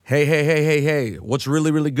Hey. What's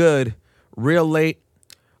really, really good? Real late,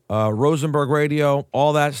 Rosenberg Radio,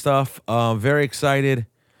 all that stuff. Very excited.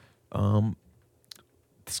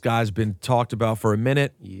 This guy's been talked about for a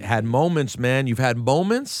minute. Yeah. Had moments, man. You've had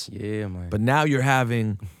moments, Yeah, man. but now you're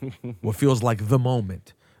having what feels like the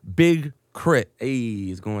moment. Big Crit. Hey,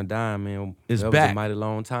 it's going down, man. Is that back. was a mighty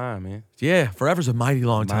long time, man. Yeah, forever's a mighty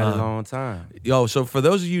long time. Mighty long time. Yo, so for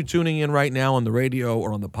those of you tuning in right now on the radio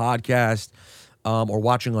or on the podcast or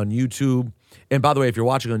watching on YouTube, and by the way, if you're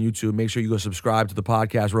watching on YouTube, make sure you go subscribe to the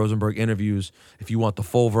podcast, Rosenberg Interviews, if you want the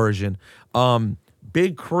full version.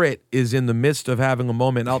 Big Crit is in the midst of having a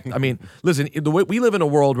moment. I mean, listen, the way we live in a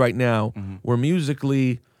world right now where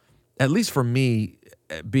musically, at least for me,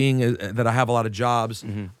 being that I have a lot of jobs,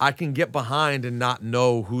 I can get behind and not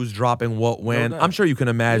know who's dropping what when. doubt. I'm sure you can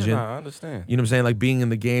imagine. Yeah, I understand. You know what I'm saying? Like being in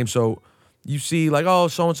the game. So you see like, oh,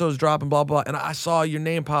 so-and-so's dropping, blah, blah. And I saw your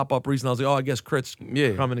name pop up recently. I was like, oh, I guess Crit's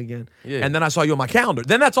coming again. Yeah. And then I saw you on my calendar.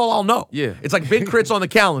 Then that's all I'll know. Yeah. It's like Big Crit's on the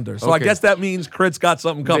calendar. So I Okay. guess that means Crit's got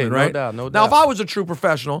something coming, Yeah, no right? doubt, no Now, if doubt. I was a true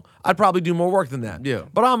professional, I'd probably do more work than that. Yeah.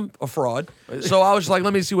 But I'm a fraud. So I was like,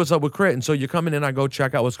 let me see what's up with Crit. And so you're coming in, I go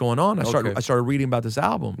check out what's going on. I started reading about this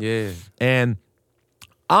album. Yeah. And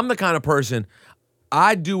I'm the kind of person,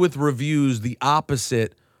 I do with reviews the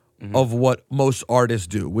opposite of what most artists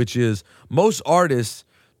do, which is most artists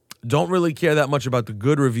don't really care that much about the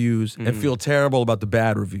good reviews and feel terrible about the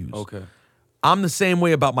bad reviews. Okay. I'm the same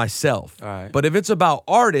way about myself. All right. But if it's about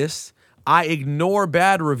artists, I ignore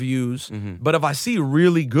bad reviews. But if I see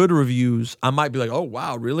really good reviews, I might be like, oh,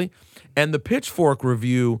 wow, really? And the Pitchfork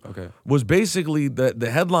review was basically,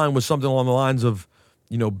 the headline was something along the lines of,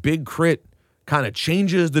 you know, Big Crit kind of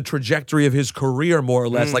changes the trajectory of his career more or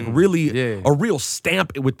less, like really a real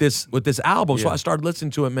stamp with this album. So I started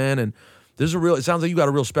listening to it, man, and it sounds like you got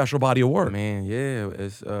a real special body of work. Man, yeah.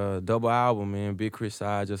 It's a double album, man. Big Crit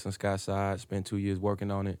side, Justin Scott side. Spent 2 years working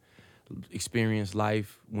on it. Experienced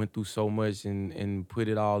life, went through so much and put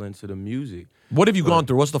it all into the music. What have you gone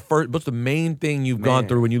through? What's the main thing you've gone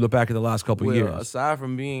through when you look back at the last couple of years? Aside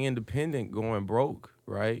from being independent, going broke,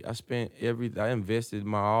 right? I invested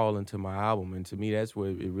my all into my album, and to me, that's what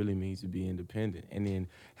it really means to be independent. And then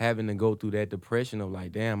having to go through that depression of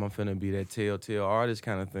like, damn, I'm finna be that telltale artist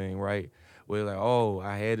kind of thing, right? Where like, oh,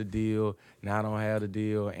 I had a deal, now I don't have the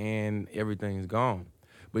deal, and everything's gone.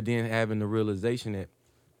 But then having the realization that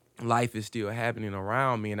life is still happening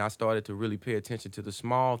around me, and I started to really pay attention to the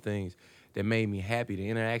small things that made me happy, the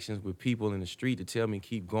interactions with people in the street to tell me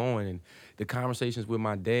keep going, and the conversations with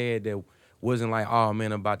my dad that wasn't like, oh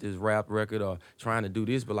man, about this rap record or trying to do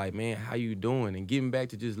this, but like, man, how you doing? And getting back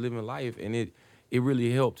to just living life, and it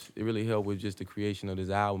really helped. It really helped with just the creation of this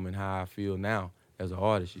album and how I feel now as an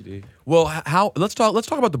artist, you did. Well, let's talk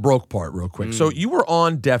about the broke part real quick. So you were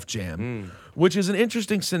on Def Jam, which is an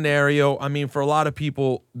interesting scenario. I mean, for a lot of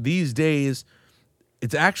people these days,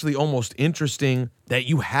 it's actually almost interesting that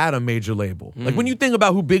you had a major label. Like when you think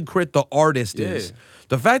about who Big Crit the artist is,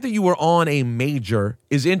 the fact that you were on a major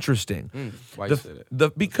is interesting. Why you say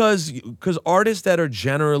that? Because artists that are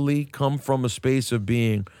generally come from a space of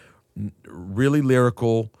being really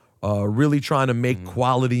lyrical, really trying to make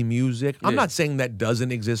quality music. I'm not saying that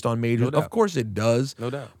doesn't exist on majors. No doubt. Of course it does. No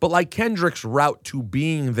doubt. But like Kendrick's route to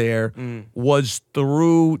being there was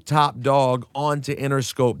through Top Dog onto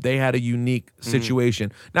Interscope. They had a unique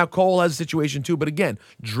situation. Now Cole has a situation too, but again,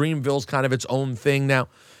 Dreamville's kind of its own thing now.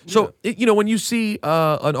 So, when you see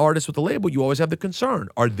an artist with a label, you always have the concern.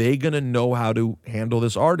 Are they going to know how to handle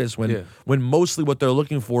this artist when mostly what they're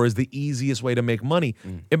looking for is the easiest way to make money?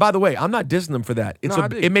 And by the way, I'm not dissing them for that.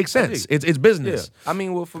 It makes sense. It's business. Yeah. I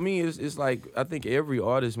mean, well, for me, it's like, I think every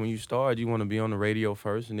artist, when you start, you want to be on the radio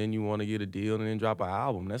first, and then you want to get a deal and then drop an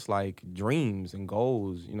album. That's like dreams and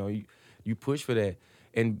goals. You push for that.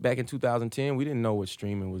 And back in 2010, we didn't know what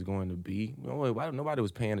streaming was going to be. Nobody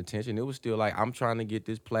was paying attention. It was still like, I'm trying to get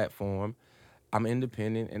this platform. I'm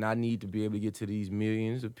independent, and I need to be able to get to these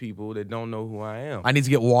millions of people that don't know who I am. I need to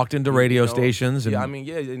get walked into radio stations. And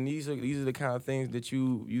And these are the kind of things that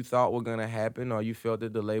you thought were gonna happen, or you felt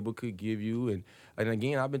that the label could give you. And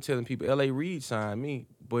again, I've been telling people, L.A. Reid signed me,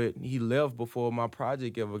 but he left before my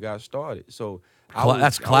project ever got started. So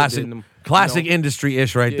that's classic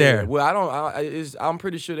industry-ish right there. Well, I'm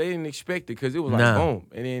pretty sure they didn't expect it because it was like boom.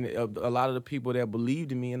 And then a lot of the people that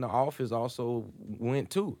believed in me in the office also went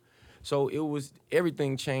too. So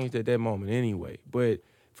everything changed at that moment anyway. But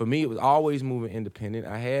for me, it was always moving independent.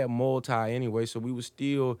 I had multi anyway, so we were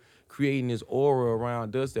still creating this aura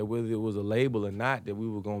around us that whether it was a label or not, that we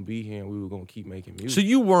were going to be here and we were going to keep making music. So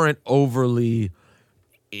you weren't overly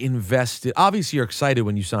invested. Obviously, you're excited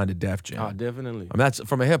when you signed to Def Jam. Oh, definitely. I mean, that's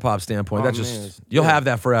from a hip hop standpoint. Oh, That's man, just you'll have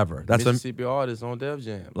that forever. That's Mississippi artist on Def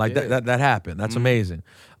Jam. like Yeah. that happened. That's amazing.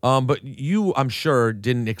 But you, I'm sure,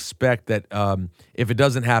 didn't expect that if it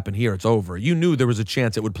doesn't happen here, it's over. You knew there was a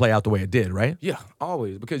chance it would play out the way it did, right? Yeah,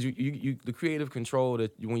 always, because you the creative control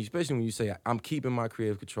that especially when you say I'm keeping my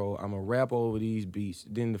creative control, I'm gonna rap over these beats,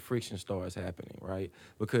 then the friction starts happening, right?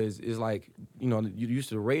 Because it's like you're used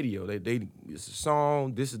to the radio. It's a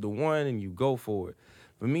song, this is the one, and you go for it.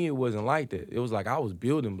 For me, it wasn't like that. It was like I was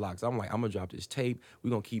building blocks. I'm like, I'm gonna drop this tape.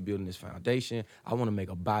 We're gonna keep building this foundation. I want to make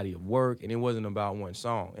a body of work, and it wasn't about one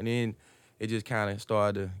song. And then it just kind of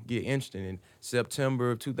started to get interesting. In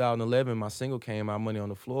September of 2011, my single came out, Money on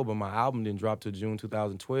the Floor, but my album didn't drop till June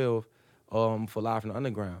 2012 for Live from the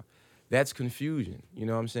Underground. That's confusion. You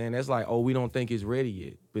know what I'm saying? That's like, oh, we don't think it's ready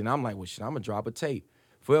yet. But I'm like, well, shit, I'm gonna drop a tape.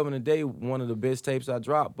 Forever and a Day, one of the best tapes I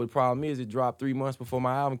dropped, but the problem is it dropped 3 months before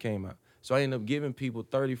my album came out. So I ended up giving people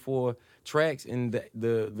 34 tracks, and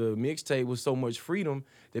the mixtape was so much freedom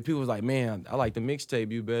that people was like, man, I like the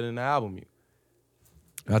mixtape you better than the album you.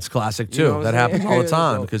 That's classic too. You know what That I'm happens saying? all the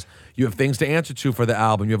time So- because you have things to answer to for the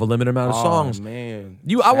album. You have a limited amount of songs. Oh, man.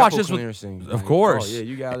 I watched Sample this with, clearancing, of like, course. Oh, yeah,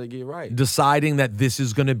 you got to get right. Deciding that this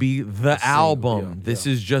is going to be the single, album. yeah, This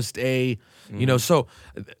yeah. is just a, so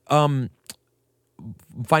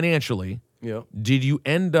financially, Yeah. did you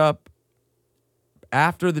end up,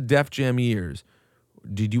 after the Def Jam years,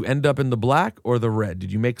 did you end up in the black or the red?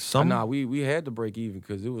 Did you make some? Nah, we had to break even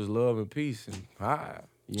because it was love and peace and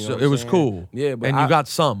you know So what it I'm was saying? cool. Yeah, but and you got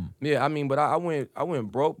some. Yeah, I mean, but I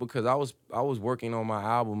went broke because I was working on my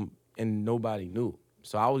album and nobody knew.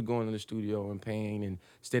 So I was going to the studio and paying, and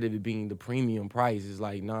instead of it being the premium price, it's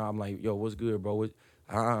like, nah, I'm like, yo, what's good, bro?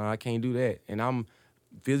 I can't do that. And I'm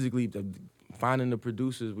physically finding the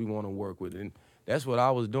producers we want to work with. And that's what I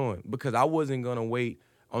was doing because I wasn't going to wait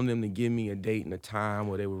on them to give me a date and a time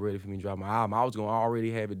where they were ready for me to drop my album. I was going to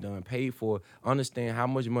already have it done, paid for, understand how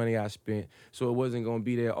much money I spent, so it wasn't going to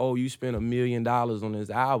be there, oh, you spent $1 million on this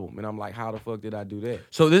album. And I'm like, how the fuck did I do that?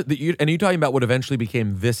 So, and are you talking about what eventually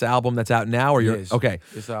became this album that's out now? Or you're Yes, okay?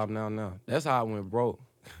 It's out now. That's how I went broke.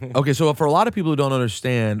 Okay, so for a lot of people who don't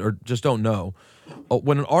understand or just don't know,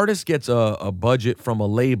 when an artist gets a budget from a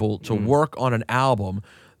label to work on an album,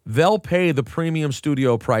 they'll pay the premium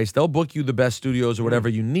studio price. They'll book you the best studios or whatever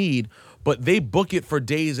you need, but they book it for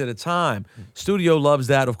days at a time. Studio loves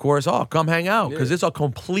that, of course. Oh, come hang out because it's a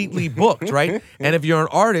completely booked, right? And if you're an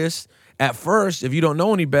artist, at first, if you don't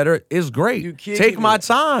know any better, it's great. You kicking Take my it.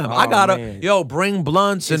 time. Oh, I gotta, man. bring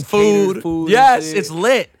blunts and It's catered food. and Yes, shit. it's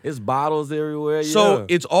lit. It's bottles everywhere. So yeah.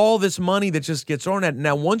 it's all this money that just gets thrown at.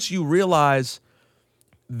 Now, once you realize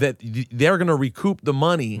that they're going to recoup the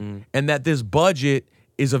money and that this budget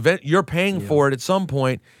is you're paying for it at some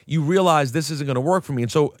point, you realize this isn't going to work for me.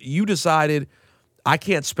 And so you decided, I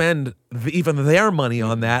can't spend even their money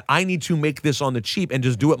on that. I need to make this on the cheap and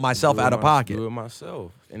just do it myself out of pocket. Do it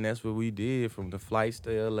myself. And that's what we did from the flights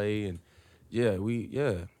to LA. And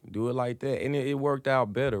do it like that. And it worked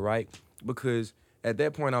out better, right? Because at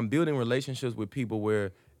that point, I'm building relationships with people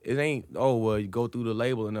where it ain't, oh, well, you go through the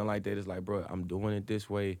label and nothing like that. It's like, bro, I'm doing it this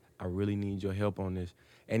way. I really need your help on this.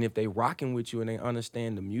 And if they rocking with you and they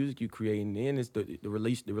understand the music you creating, then it's the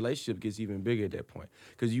relationship gets even bigger at that point.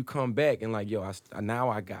 Because you come back and like, yo, now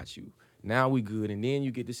I got you. Now we good. And then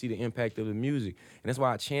you get to see the impact of the music. And that's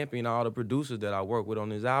why I champion all the producers that I work with on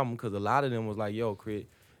this album, because a lot of them was like, yo, Crit,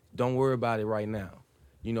 don't worry about it right now.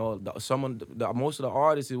 You know, most of the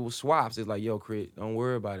artists, it was swaps. It's like, yo, Crit, don't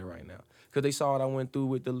worry about it right now. Because they saw what I went through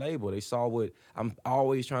with the label. They saw what I'm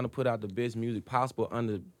always trying to put out the best music possible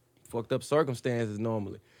under fucked up circumstances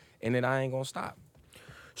normally. And then I ain't gonna stop.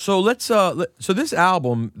 So let's so this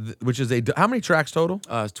album, which is how many tracks total?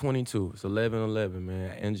 It's 22. It's 11,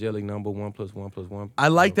 man. Angelic number 1 + 1 + 1. I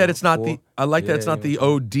like that it's not 4. the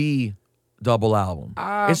OD double album.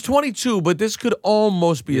 It's 22, but this could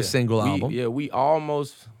almost be a single album. We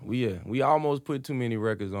almost put too many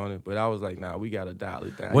records on it, but I was like, nah, we gotta dial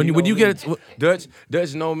it down. When you know get me? it,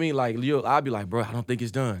 Dutch know me, like, I'll be like, bro, I don't think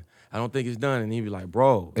it's done. And he'd be like,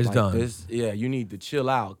 bro, It's like, done. You need to chill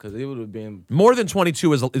out, because it would have been. more than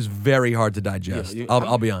 22 is very hard to digest. Yeah,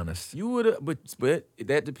 I'll be honest. You would have, but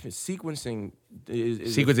that depends. Sequencing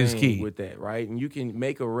is Sequencing the is thing key. with that, right? And you can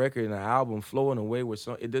make a record and an album flow in a way where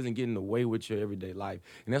it doesn't get in the way with your everyday life,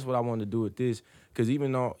 and that's what I wanted to do with this. Because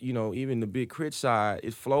even though even the Big Crit side,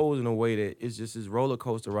 it flows in a way that it's just this roller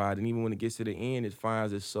coaster ride, and even when it gets to the end, it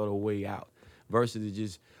finds its subtle way out. Versus it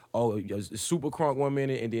just it's super crunk 1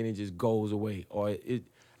 minute and then it just goes away, or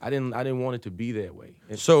I didn't want it to be that way.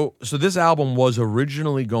 So this album was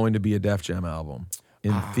originally going to be a Def Jam album.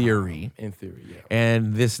 in theory. In theory, yeah.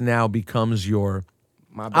 And this now becomes your...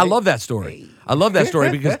 My I love that story. I love that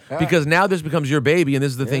story because now this becomes your baby, and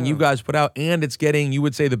this is the thing you guys put out, and it's getting, you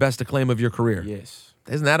would say, the best acclaim of your career. Yes.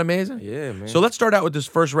 Isn't that amazing? Yeah, man. So let's start out with this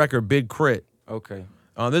first record, Big Crit. Okay.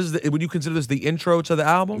 This is would you consider this the intro to the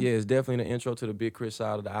album? Yeah, it's definitely the intro to the Big Crit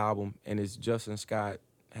side of the album, and it's Justin Scott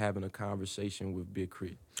having a conversation with Big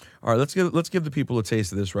Crit. All right, let's give the people a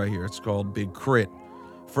taste of this right here. It's called Big Crit.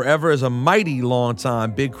 Forever is a mighty long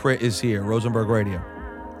time. Big Crit is here. Rosenberg Radio.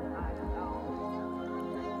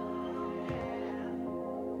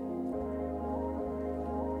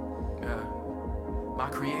 My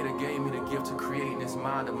creator gave me the gift to create in this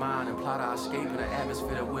mind of mine and plot our escape in an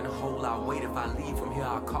atmosphere that wouldn't hold our weight. If I leave from here,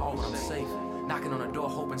 I'll call when I'm safe. Knocking on the door,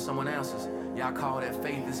 hoping someone answers. Yeah, I call that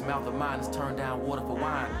faith. This mouth of mine has turned down water for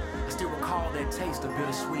wine. I still recall that taste of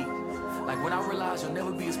bittersweet. Like when I realized you'll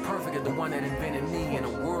never be as perfect as the one that invented me in a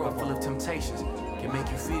world full of temptations. Can make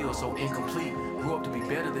you feel so incomplete. Grew up to be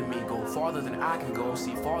better than me, go farther than I can go,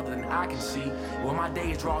 see farther than I can see. When my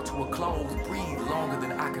days draw to a close, breathe longer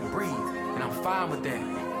than I can breathe. And I'm fine with that.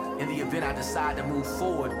 In the event I decide to move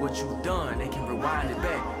forward, what you've done, they can rewind it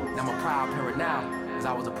back. And I'm a proud parent now, as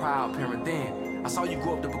I was a proud parent then. I saw you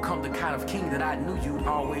grow up to become the kind of king that I knew you'd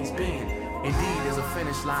always been. Indeed, there's a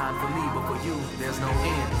finish line for me, but for you, there's no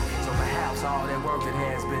end. So perhaps all that work that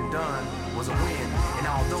has been done was a win. And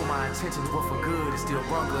although my intentions were for good, it still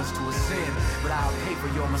brought us to a sin. But I'll pay for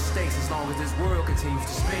your mistakes as long as this world continues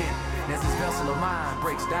to spin. And as this vessel of mine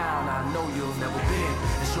breaks down, I know you'll never bend.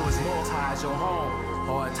 And sure as more ties your home,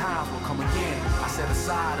 hard times will come again. I set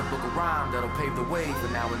aside a book of rhyme that'll pave the way for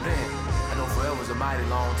now and then. I know forever's a mighty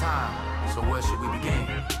long time, so where should we begin?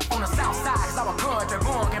 On the south side, cause I'm a country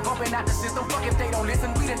boy, and bumping out the system. Fuck if they don't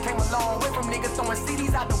listen, we done came a long way from niggas throwing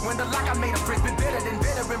CDs out the window like I made a frisbee. Better than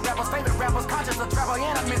veteran rappers, favorite rappers, conscious of travel,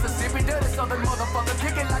 and a Mississippi. Dirty southern motherfucker,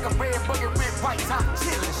 kicking like a red bucket with white top,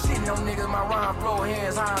 chillin', shitting on niggas. My rhyme flow,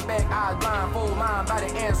 hands high back, eyes blind, full mind,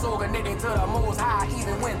 body and soul, connecting to the most high,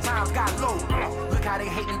 even when times got low. Look how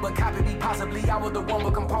they hate me, but copy me possibly. I was the one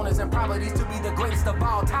with components and properties to be the greatest of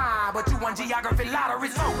all time. But you won geography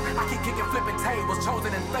lottery, so I keep kicking, flipping tables,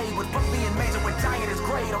 chosen and favored. Put me in major when giant is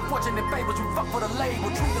great. Unfortunate favors, you fuck for the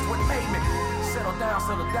label. Truth is what made me. Settle down,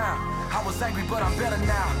 settle down. I was angry, but I'm better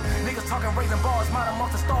now. Niggas talking raising bars, mine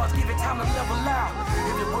amongst the stars. Give it time to level out.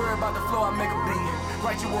 If you're worried about the flow, I make a beat.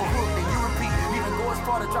 Write you a hook, then you repeat. Even go as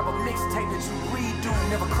far to drop a mixtape that you redo.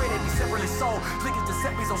 Never credit me separately sold. Flickers to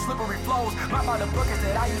set me on slippery flows. My by the buckets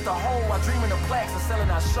that I used to hold. I dream in the plaques and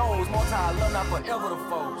selling our shows. Multi-alumni forever the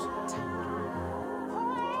foes.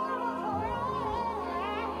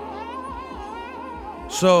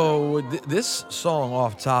 So this song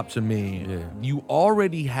off top to me, you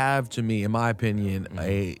already have, to me, in my opinion,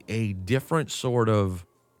 a different sort of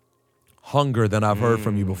hunger than I've heard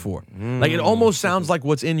from you before. Like it almost sounds like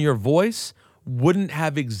what's in your voice wouldn't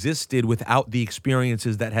have existed without the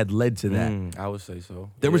experiences that had led to that. I would say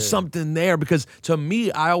so. There was something there because to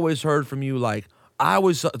me, I always heard from you like, I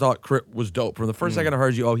always thought Crit was dope. From the first second I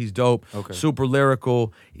heard you, he's dope, super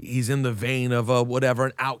lyrical. He's in the vein of whatever,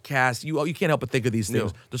 an Outcast. You can't help but think of these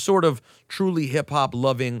things. The sort of truly hip-hop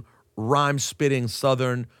loving, rhyme-spitting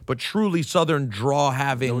Southern, but truly Southern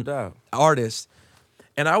draw-having artist.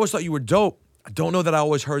 And I always thought you were dope. I don't know that I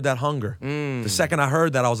always heard that hunger. The second I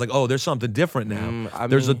heard that, I was like, "Oh, there's something different now."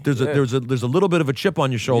 There's a little bit of a chip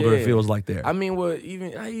on your shoulder. It feels like there. I mean, well,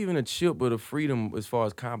 even a chip, but a freedom as far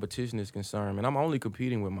as competition is concerned. And I'm only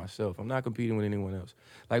competing with myself. I'm not competing with anyone else.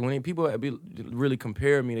 Like when people really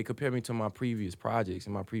compare me, they compare me to my previous projects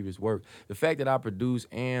and my previous work. The fact that I produce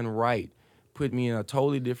and write put me in a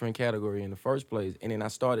totally different category in the first place. And then I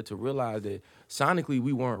started to realize that sonically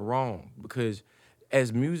we weren't wrong because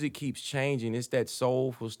as music keeps changing, it's that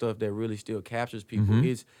soulful stuff that really still captures people.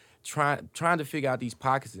 It's trying to figure out these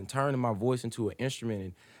pockets and turning my voice into an instrument.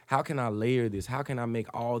 And how can I layer this? How can I make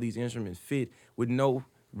all these instruments fit with no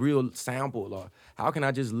real sample? Or how can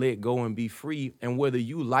I just let go and be free? And whether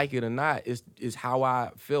you like it or not, is how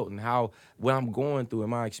I felt and what I'm going through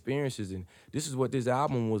and my experiences. And this is what this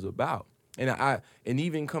album was about. And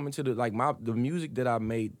even coming to the music that I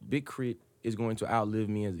made, Big Crit is going to outlive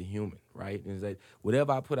me as a human, right? And it's like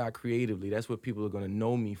whatever I put out creatively, that's what people are gonna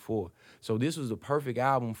know me for. So this was the perfect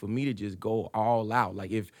album for me to just go all out. Like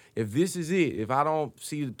if this is it, if I don't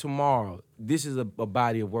see it tomorrow, this is a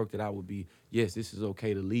body of work that I would be, yes, this is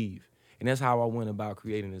okay to leave. And that's how I went about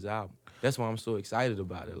creating this album. That's why I'm so excited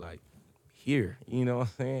about it. Like here, you know what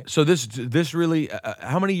I'm saying? So this really,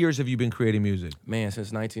 how many years have you been creating music? Man,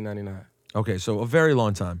 since 1999. Okay, so a very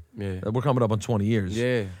long time. Yeah. We're coming up on 20 years.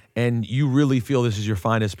 Yeah. And you really feel this is your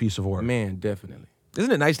finest piece of work? Man, definitely.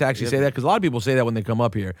 Isn't it nice to actually say Yeah. that? Because a lot of people say that when they come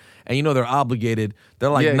up here, and they're obligated. They're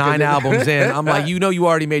like Yeah, 'cause 9 they- albums in. I'm like, you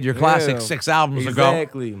already made your classic Yeah, 6 albums ago.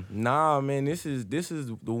 Exactly. Nah, man, this is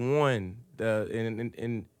the one.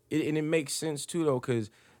 And it makes sense too though, because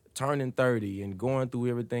turning 30 and going through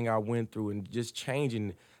everything I went through and just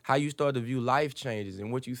changing how you start to view life changes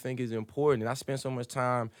and what you think is important. And I spent so much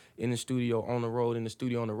time in the studio on the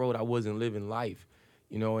road, I wasn't living life.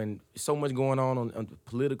 And so much going on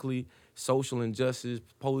politically, social injustice,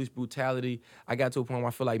 police brutality. I got to a point where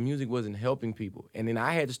I feel like music wasn't helping people. And then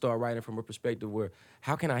I had to start writing from a perspective where,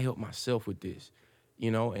 how can I help myself with this?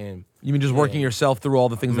 And You mean just working yourself through all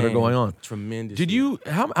the things that are going on? Tremendous. Did you?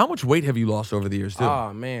 How much weight have you lost over the years too?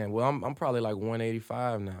 Oh man, well I'm probably like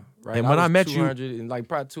 185 now, right? And when I was met you- 200 and like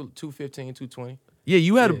probably 215, 220. Yeah,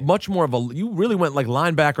 you had much more of a. You really went like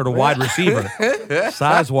linebacker to wide receiver,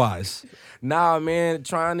 size wise. Nah, man,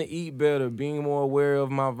 trying to eat better, being more aware of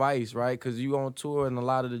my vice, right? Because you on tour and a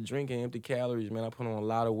lot of the drinking, empty calories, man. I put on a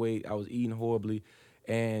lot of weight. I was eating horribly,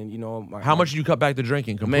 and How much did you cut back to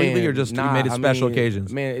drinking completely, or just you made it special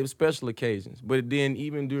occasions? Man, it was special occasions. But then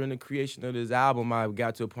even during the creation of this album, I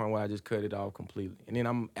got to a point where I just cut it off completely. And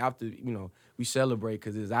then we celebrate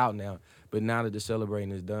because it's out now. But now that the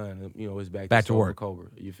celebrating is done, it's back to work. Cobra.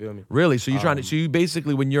 You feel me? Really? So you're trying to? So you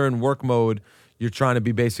basically, when you're in work mode, you're trying to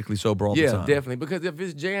be basically sober all the Yeah, time. definitely. Because if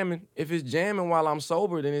it's jamming while I'm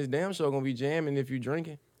sober, then it's damn sure gonna be jamming if you're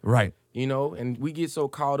drinking. Right. And we get so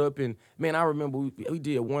caught up in, man, I remember we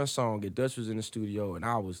did one song and Dutch was in the studio and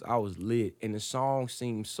I was lit and the song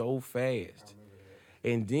seemed so fast.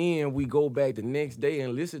 And then we go back the next day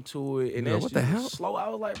and listen to it and Yeah, that what shit the was hell? slow. I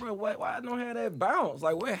was like, bro, why I don't have that bounce?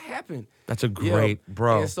 Like, what happened? That's a great,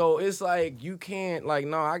 bro. And so it's like, you can't,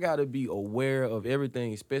 no, I got to be aware of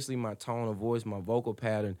everything, especially my tone of voice, my vocal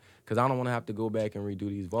pattern, because I don't want to have to go back and redo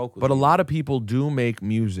these vocals. But a lot of people do make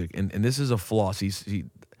music, and this is a flaw.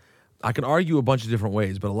 I can argue a bunch of different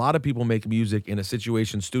ways, but a lot of people make music in a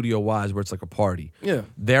situation studio-wise where it's like a party. Yeah.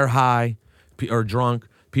 They're high or drunk.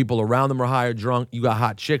 People around them are high or drunk. You got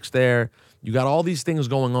hot chicks there. You got all these things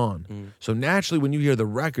going on. So naturally, when you hear the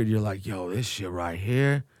record, you're like, yo, this shit right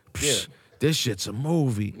here, psh, this shit's a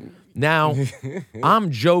movie. Now,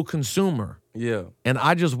 I'm Joe Consumer. Yeah. And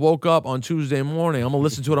I just woke up on Tuesday morning. I'm going to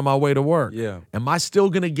listen to it on my way to work. Yeah. Am I still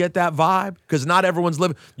going to get that vibe? Because not everyone's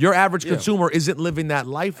living. Your average consumer isn't living that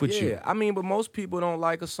life with you. Yeah, I mean, but most people don't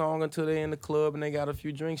like a song until they're in the club and they got a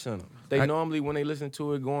few drinks in them. They normally, when they listen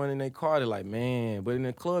to it going in their car, they're like, man. But in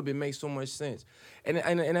the club, it makes so much sense, and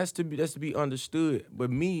that's to be understood.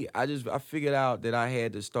 But me, I figured out that I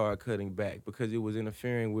had to start cutting back because it was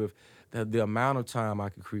interfering with the amount of time I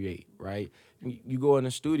could create. Right. You go in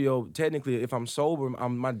the studio, technically, if I'm sober,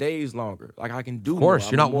 my day's longer. Like, I can do more. Of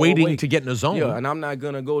course, you're not more waiting awake. to get in the zone. Yeah, and I'm not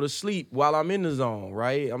going to go to sleep while I'm in the zone,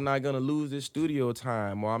 right? I'm not going to lose this studio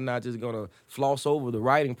time, or I'm not just going to floss over the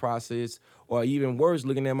writing process, or even worse,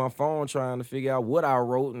 looking at my phone trying to figure out what I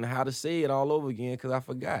wrote and how to say it all over again because I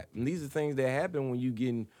forgot. And these are things that happen when you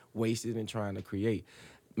getting wasted and trying to create.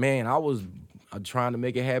 Man, I was trying to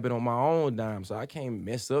make it happen on my own dime, so I can't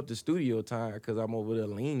mess up the studio time because I'm over there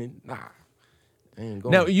leaning. Nah.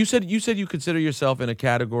 Now, you said you consider yourself in a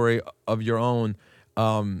category of your own.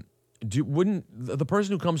 Wouldn't the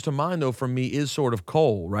person who comes to mind though for me is sort of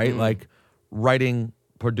Cole, right? Like writing,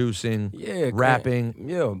 producing, rapping.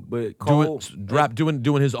 Yeah, but Cole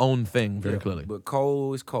doing his own thing very clearly. But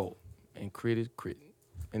Cole is Cole, and Crit is Crit.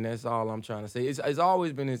 And that's all I'm trying to say. It's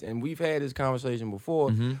always been this, and we've had this conversation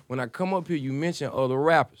before. When I come up here, you mention other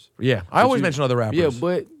rappers. Yeah, I always mention other rappers. Yeah,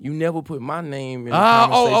 but you never put my name in the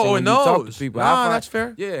conversation when you talk to people. Nah, that's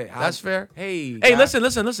fair. Yeah, that's fair. Hey,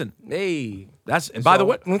 listen. Hey, That's by the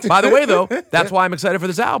way though, that's why I'm excited for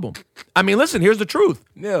this album. I mean, listen, here's the truth.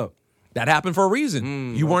 Yeah. That happened for a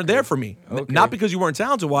reason. You weren't there for me. Not because you weren't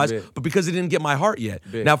talented-wise, but because it didn't get my heart yet.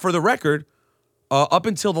 Now, for the record, up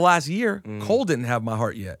until the last year, Cole didn't have my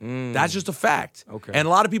heart yet. That's just a fact. Okay. And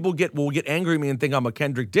a lot of people will get angry at me and think I'm a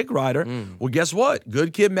Kendrick Dick rider. Well, guess what?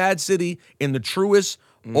 Good Kid, Mad City, in the truest,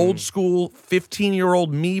 old school,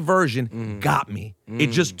 15-year-old me version, got me. It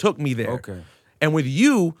just took me there. Okay. And with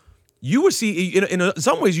you would see, in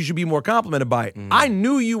some ways, you should be more complimented by it. I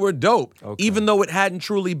knew you were dope, even though it hadn't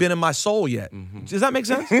truly been in my soul yet. Does that make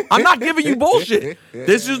sense? I'm not giving you bullshit.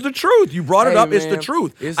 This is the truth. You brought it up. It's the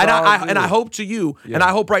truth. It's and all I good. hope to you, and I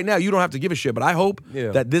hope right now you don't have to give a shit, but I hope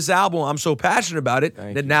that this album, I'm so passionate about it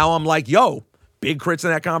that now I'm like, yo, Big Crit's in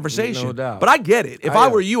that conversation. No doubt. But I get it. If I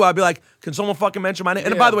were you, I'd be like, can someone fucking mention my name?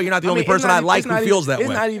 And by the way, you're not the only person I like who feels that way.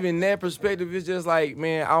 It's not even that perspective. It's just like,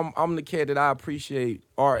 man, I'm the cat that I appreciate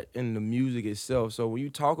art and the music itself. So when you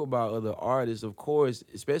talk about other artists, of course,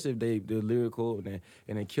 especially if they're lyrical and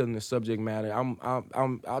they're killing the subject matter,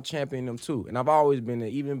 I'll champion them too. And I've always been there.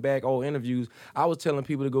 Even back old interviews, I was telling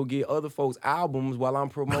people to go get other folks' albums while I'm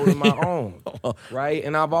promoting my own, right?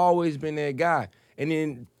 And I've always been that guy. And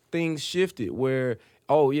then things shifted where,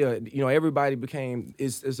 everybody became,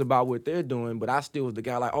 it's about what they're doing, but I still was the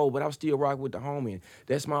guy like, but I'm still rocking with the homie. And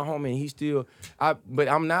that's my homie, and he still, but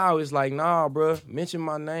I'm now, it's like, nah, bro, mention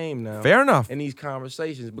my name now. Fair enough. In these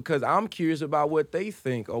conversations, because I'm curious about what they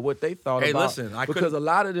think or what they thought Hey, about. listen, because a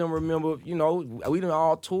lot of them remember, we done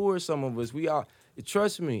all toured, some of us. We all,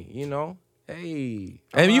 trust me, hey.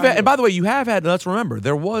 And by the way, you have had, let's remember,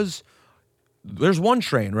 there's one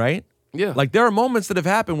train, right? Yeah. Like there are moments that have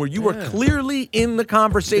happened where you were clearly in the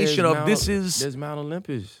conversation There's Mount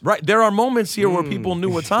Olympus. Right. There are moments here where people knew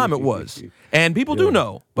what time it was. And people do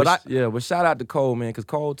know. But shout out to Cole, man, because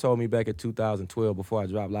Cole told me back in 2012 before I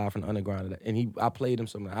dropped Live from the Underground, and I played him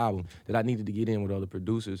some of the album that I needed to get in with other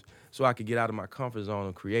producers so I could get out of my comfort zone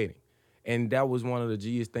of creating. And that was one of the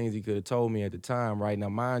G'est things he could have told me at the time, right? Now,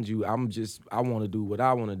 mind you, I want to do what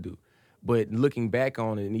I want to do. But looking back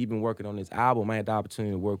on it and even working on this album, I had the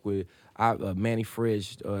opportunity to work with Manny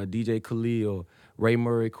Fresh, DJ Khalil, Ray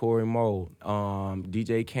Murray, Corey Moe,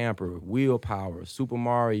 DJ Camper, Willpower, Super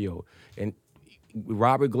Mario, and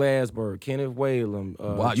Robert Glasberg, Kenneth Whalum.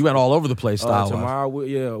 Wow, you went all over the place style-wise. Tamara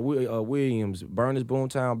Williams, Burners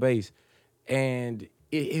Boomtown Bass. And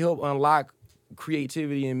it helped unlock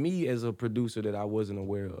creativity in me as a producer that I wasn't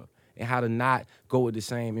aware of. And how to not go with the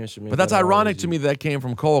same instrument. But that's ironic to me that came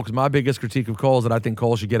from Cole, because my biggest critique of Cole is that I think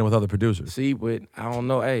Cole should get in with other producers. See, but I don't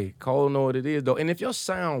know. Hey, Cole know what it is, though. And if your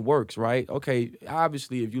sound works, right, okay,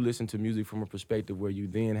 obviously if you listen to music from a perspective where you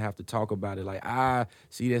then have to talk about it, like,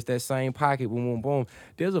 see, that's that same pocket, boom, boom, boom.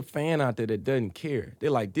 There's a fan out there that doesn't care. They're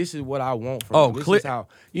like, this is what I want from you. This is how,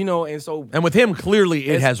 and so. And with him, clearly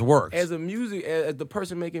it has worked. As as the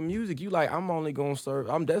person making music, you like, I'm only going to serve,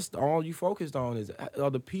 that's all you focused on are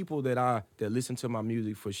the people that listen to my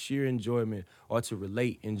music for sheer enjoyment or to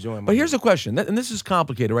relate enjoyment. But here's the question, and this is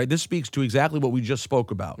complicated, right? This speaks to exactly what we just spoke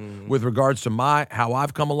about with regards to how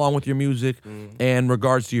I've come along with your music and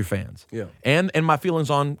regards to your fans. Yeah. And my feelings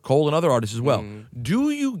on Cole and other artists as well.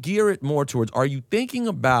 Do you gear it more towards, are you thinking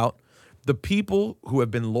about the people who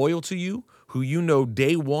have been loyal to you, who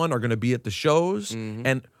day one are going to be at the shows,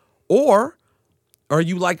 or are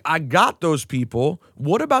you like, I got those people,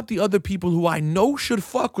 what about the other people who I know should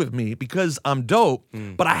fuck with me because I'm dope,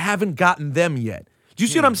 but I haven't gotten them yet? Do you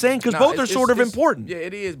see what I'm saying? Because both are sort of important. Yeah,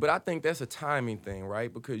 it is, but I think that's a timing thing,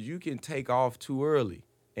 right? Because you can take off too early,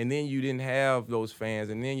 and then you didn't have those fans,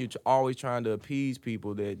 and then you're always trying to appease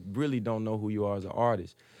people that really don't know who you are as an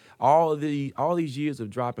artist. All these years of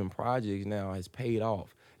dropping projects now has paid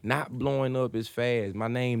off. Not blowing up as fast, my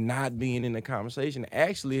name not being in the conversation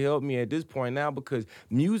actually helped me at this point now, because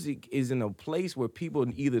music is in a place where people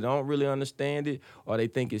either don't really understand it or they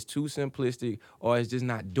think it's too simplistic or it's just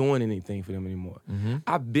not doing anything for them anymore.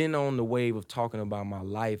 I've been on the wave of talking about my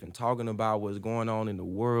life and talking about what's going on in the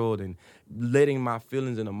world and letting my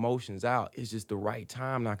feelings and emotions out. It's just the right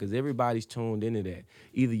time now, because everybody's tuned into that.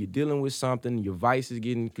 Either you're dealing with something, your vice is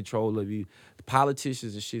getting control of you, the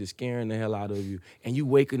politicians and shit is scaring the hell out of you, and you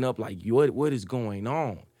waking up like, what is going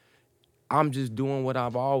on? I'm just doing what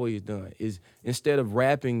I've always done. Is instead of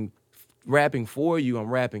rapping for you, I'm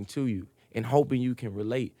rapping to you and hoping you can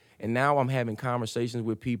relate. And now I'm having conversations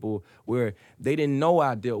with people where they didn't know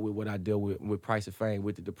I dealt with what I dealt with Price of Fame,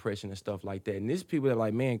 with the depression and stuff like that. And there's people that are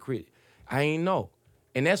like, man, Crit, I ain't know.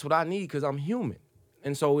 And that's what I need, because I'm human.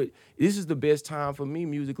 And so this is the best time for me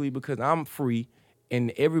musically, because I'm free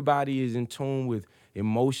and everybody is in tune with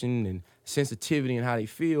emotion and sensitivity and how they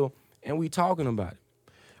feel, and we talking about it.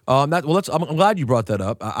 I'm glad you brought that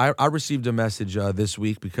up. I received a message this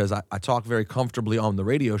week because I talk very comfortably on the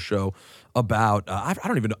radio show about, I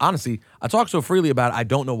don't even know, honestly, I talk so freely about it, I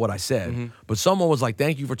don't know what I said. But someone was like,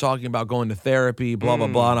 thank you for talking about going to therapy, blah, blah,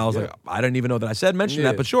 blah. And I was like, I didn't even know that I mentioned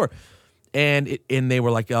that, but sure. And they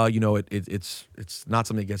were like, it's not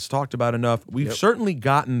something that gets talked about enough. We've certainly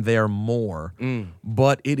gotten there more,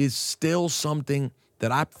 but it is still something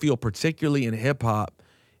that I feel, particularly in hip hop,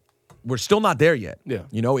 we're still not there yet. Yeah.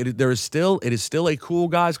 It is still a cool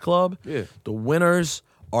guys club. Yeah. The winners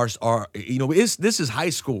are this is high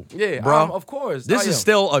school. Yeah, bro. Of course. This is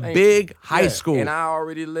still a big high school. And I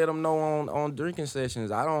already let them know on drinking sessions.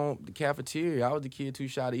 The cafeteria. I was the kid too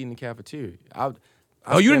shy to eat in the cafeteria.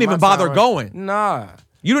 You didn't even bother going? Nah.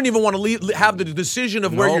 You don't even want to have the decision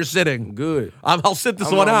of where Nope. you're sitting. Good. I'll sit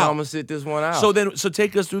this one out. I'm gonna sit this one out. So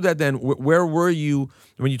take us through that then. Where were you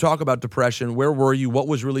when you talk about depression? Where were you? What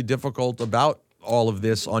was really difficult about all of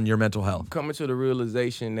this on your mental health? Coming to the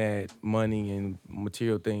realization that money and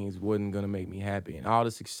material things wasn't gonna make me happy, and all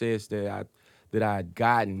the success that I had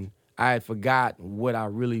gotten, I had forgotten what I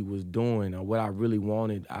really was doing or what I really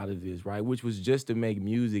wanted out of this, right? Which was just to make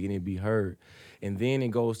music and it be heard. And then it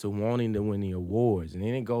goes to wanting to win the awards. And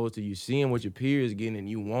then it goes to you seeing what your peers getting and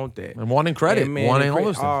you want that. And wanting credit, And man, wanting all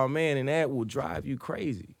those things. Oh man, and that will drive you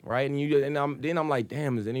crazy, right? And then I'm like,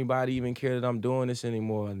 damn, does anybody even care that I'm doing this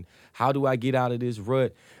anymore? And how do I get out of this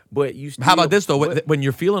rut? But you still, How about this though? but- When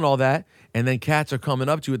you're feeling all that, and then cats are coming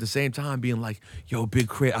up to you at the same time, being like, "Yo, Big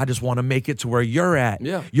Crit, I just want to make it to where you're at.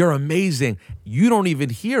 Yeah. You're amazing." You don't even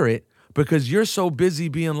hear it because you're so busy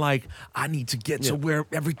being like, "I need to get to where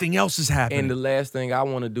everything else is happening." And the last thing I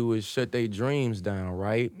want to do is shut their dreams down,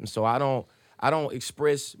 right? And so I don't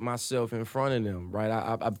express myself in front of them, right?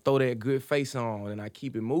 I throw that good face on and I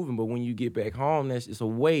keep it moving. But when you get back home, it's a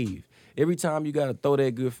wave. Every time you gotta throw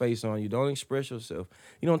that good face on, you don't express yourself.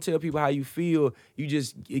 You don't tell people how you feel.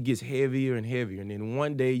 It gets heavier and heavier. And then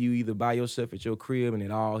one day you either by yourself at your crib and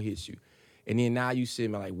it all hits you. And then now you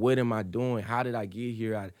sit like, what am I doing? How did I get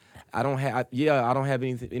here? I don't have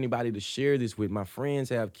anybody to share this with. My friends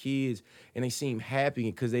have kids and they seem happy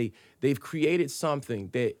because they've created something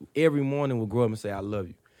that every morning will grow up and say, I love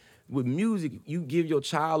you. With music, you give your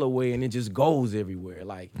child away and it just goes everywhere.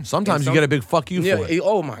 Like Sometimes you get a big fuck you for it.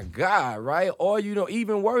 Oh my God, right? Or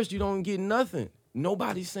even worse, you don't get nothing.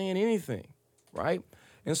 Nobody's saying anything, right?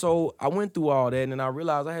 And so I went through all that and then I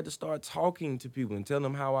realized I had to start talking to people and telling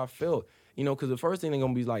them how I felt. Because the first thing they're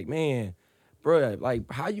gonna be like, man, bro, like,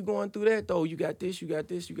 how you going through that though? You got this, you got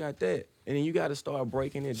this, you got that. And then you got to start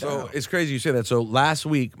breaking it down. So it's crazy you say that. So last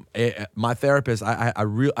week, my therapist,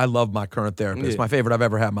 I love my current therapist. Yeah. My favorite I've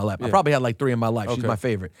ever had in my life. I Yeah. probably had like 3 in my life. She's Okay. my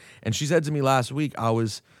favorite. And she said to me last week, I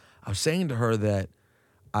was saying to her that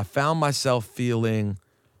I found myself feeling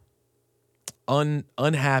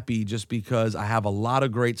unhappy just because I have a lot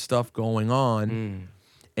of great stuff going on.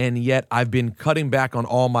 And yet I've been cutting back on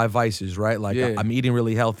all my vices, right? Like Yeah. I'm eating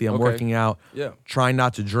really healthy. I'm Okay. working out. Yeah. Trying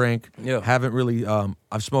not to drink. Yeah. Haven't really.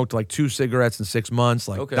 I've smoked like 2 cigarettes in 6 months.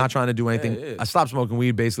 Like Okay. not trying to do anything. Yeah. I stopped smoking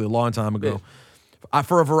weed basically a long time ago,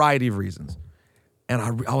 for a variety of reasons. And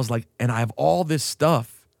I was like, and I have all this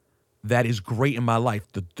stuff that is great in my life.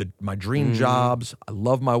 My dream jobs. I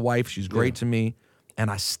love my wife. She's great to me. And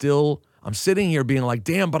I'm sitting here being like,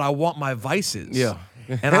 damn, but I want my vices. Yeah.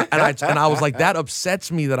 And I was like, that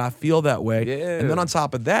upsets me that I feel that way. Yeah. And then on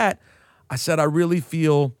top of that, I said, I really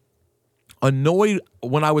feel annoyed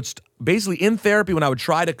when I would basically in therapy, when I would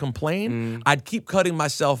try to complain, I'd keep cutting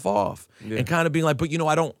myself off and kind of being like, but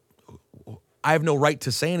I have no right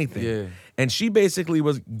to say anything. Yeah. And she basically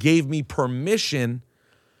gave me permission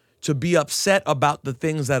to be upset about the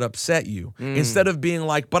things that upset you instead of being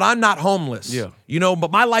like, but I'm not homeless. Yeah.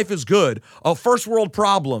 But my life is good. First world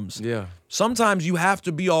problems. Yeah. Sometimes you have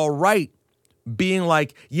to be all right being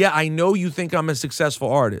like, yeah, I know you think I'm a successful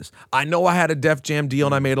artist. I know I had a Def Jam deal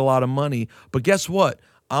and I made a lot of money, but guess what?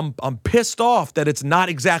 I'm pissed off that it's not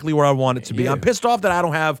exactly where I want it to be. Yeah. I'm pissed off that I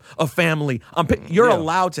don't have a family. You're Yeah.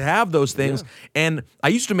 allowed to have those things. And I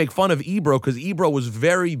used to make fun of Ebro because Ebro was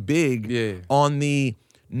very big on the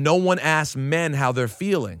no one asks men how they're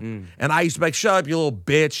feeling. And I used to be like, shut up, you little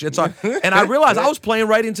bitch. It's all, and I realized I was playing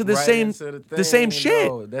right into the same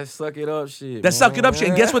shit. That suck it up shit. That suck it up shit.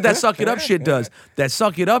 And guess what that suck it up man. shit does? That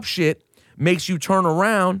suck it up shit makes you turn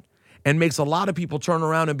around and makes a lot of people turn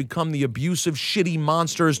around and become the abusive, shitty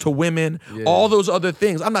monsters to women, all those other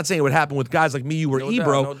things. I'm not saying it would happen with guys like me, you or No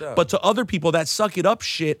Ebro, doubt, no doubt. but to other people, that suck it up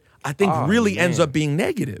shit, I think really ends up being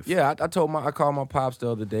negative. Yeah, I called my pops the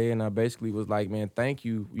other day and I basically was like, man, thank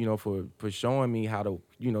you, for showing me how to,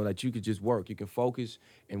 that you could just work. You can focus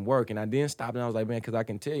and work. And I then stopped and I was like, man, because I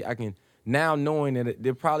can tell you, now knowing that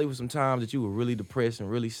there probably was some times that you were really depressed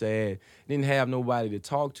and really sad, didn't have nobody to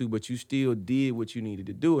talk to, but you still did what you needed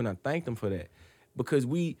to do. And I thanked them for that. Because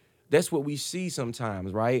that's what we see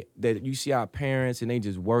sometimes, right? That you see our parents and they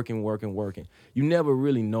just working. You never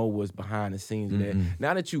really know what's behind the scenes of that.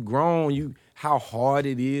 Now that you grown, how hard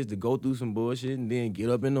it is to go through some bullshit and then get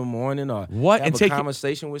up in the morning or have a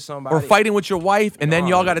conversation with somebody. Or fighting with your wife, and then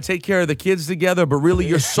y'all got to take care of the kids together, but really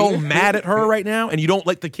you're so mad at her right now, and you don't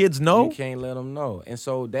let the kids know? You can't let them know. And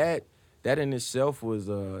so that in itself was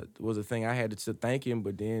a thing I had to thank him,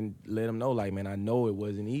 but then let him know, like, man, I know it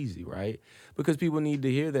wasn't easy, right? Because people need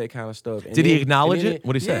to hear that kind of stuff. And Did he acknowledge it?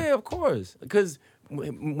 What'd he say? Yeah, of course. Because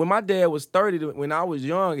when my dad was 30, when I was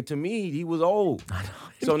young, to me, he was old.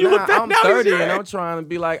 So You now look back I'm now, he's 30 your and I'm age. trying to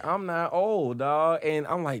be like, I'm not old, dog. And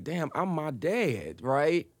I'm like, damn, I'm my dad,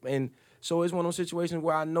 right? And so it's one of those situations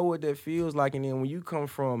where I know what that feels like. And then when you come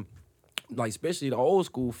from, like, especially the old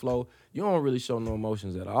school flow, you don't really show no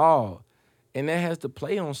emotions at all. And that has to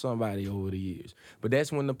play on somebody over the years. But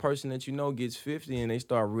that's when the person that you know gets 50 and they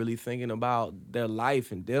start really thinking about their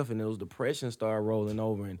life and death, and those depressions start rolling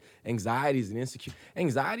over, and anxieties and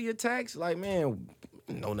anxiety attacks. Like, man,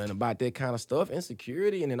 know nothing about that kind of stuff,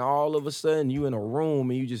 insecurity, and then all of a sudden you in a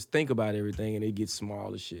room and you just think about everything and it gets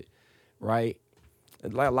small as shit, right?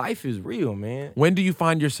 Like, life is real, man. When do you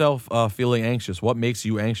find yourself feeling anxious? What makes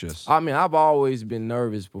you anxious? I mean, I've always been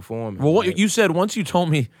nervous performing. Well, what right? you said once you told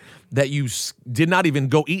me that you did not even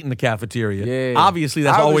go eat in the cafeteria. Yeah. Obviously,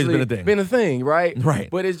 that's always been a thing. Been a thing, right? Right.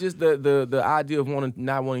 But it's just the idea of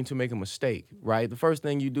not wanting to make a mistake, right? The first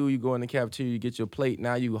thing you do, you go in the cafeteria, you get your plate.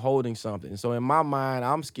 Now you holding something. So in my mind,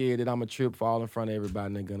 I'm scared that I'm gonna trip, fall in front of everybody,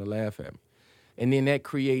 and they're gonna laugh at me. And then that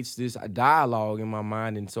creates this dialogue in my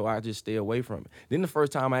mind, and so I just stay away from it. Then the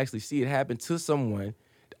first time I actually see it happen to someone,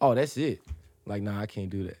 oh, that's it. Like, nah, I can't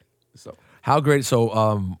do that. So. How great!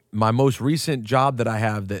 So, my most recent job that I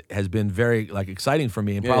have that has been very exciting for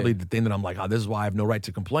me, and probably the thing that I'm like, oh, this is why I have no right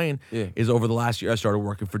to complain. Yeah. Is over the last year I started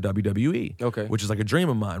working for WWE. Okay. Which is like a dream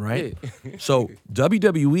of mine, right? Yeah. So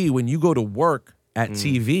WWE, when you go to work at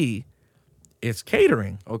TV, it's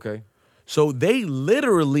catering. Okay. So they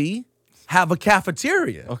literally have a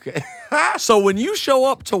cafeteria. Okay. So when you show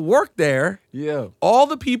up to work there, Yeah. all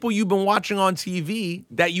the people you've been watching on TV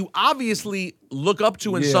that you obviously look up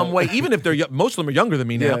to in Yeah. some way, even if they're most of them are younger than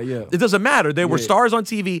me now, Yeah. it doesn't matter. They were Yeah. stars on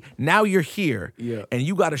TV. Now you're here, Yeah. and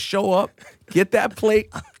you got to show up, get that plate,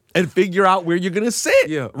 and figure out where you're gonna sit.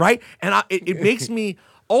 Yeah. Right. And it makes me.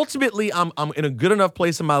 Ultimately, I'm in a good enough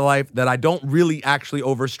place in my life that I don't really actually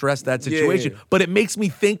overstress that situation. Yeah. But it makes me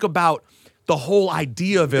think about the whole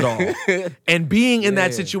idea of it all, and being in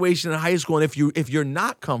that Yeah. situation in high school. And if you're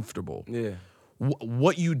not comfortable, Yeah.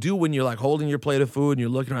 what you do when you're like holding your plate of food and you're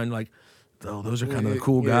looking around, you're like, oh, those are kind of the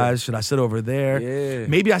cool Yeah. guys. Should I sit over there? Yeah.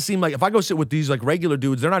 Maybe I seem like if I go sit with these like regular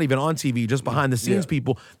dudes, they're not even on TV, just behind the scenes Yeah.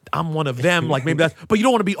 people. I'm one of them. Like maybe that's, but you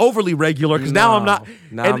don't want to be overly regular because now I'm not.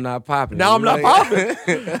 Now and I'm not popping. Now I'm not Right?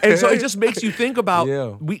 popping. And so it just makes you think about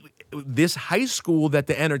Yeah. this high school that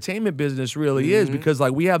the entertainment business really is, Mm-hmm. because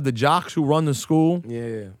like we have the jocks who run the school.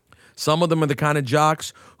 Yeah. Some of them are the kind of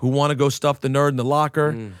jocks who want to go stuff the nerd in the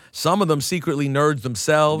locker. Some of them secretly nerds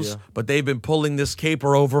themselves, Yeah. but they've been pulling this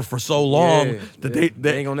caper over for so long Yeah. that they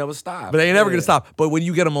they ain't gonna never stop. but they ain't never Yeah. gonna stop. But when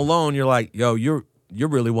you get them alone, you're like, yo, you're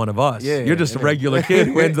really one of us. Yeah, You're just a yeah. regular kid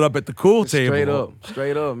who ended up at the cool table.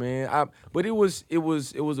 Straight up, man. But it was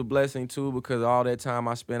a blessing too, because all that time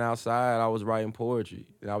I spent outside, I was writing poetry,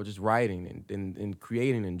 and I was just writing and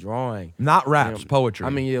creating and drawing. Not raps, You know, poetry. I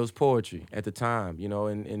mean, yeah, it was poetry at the time,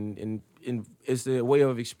 and it's a way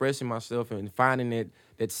of expressing myself and finding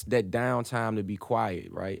that downtime to be quiet,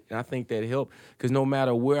 right? And I think that helped, because no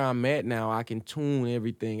matter where I'm at now, I can tune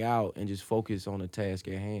everything out and just focus on the task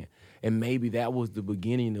at hand. And maybe that was the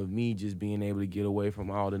beginning of me just being able to get away from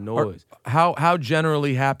all the noise. How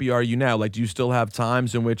generally happy are you now? Like, do you still have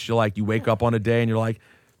times in which you wake up on a day and you're like,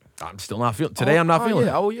 I'm still not feeling today. I'm not feeling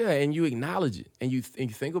yeah. it. Oh yeah, and you acknowledge it, and you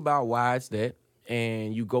think about why it's that,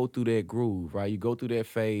 and you go through that groove, right? You go through that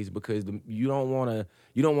phase because you don't want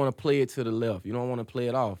to play it to the left. You don't want to play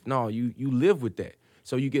it off. No, you live with that,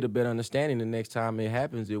 so you get a better understanding. The next time it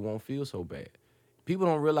happens, it won't feel so bad. People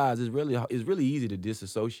don't realize it's really easy to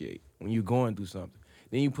disassociate when you're going through something.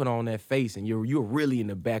 Then you put on that face, and you're really in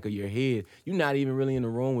the back of your head. You're not even really in the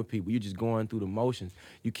room with people. You're just going through the motions.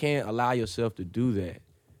 You can't allow yourself to do that.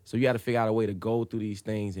 So you got to figure out a way to go through these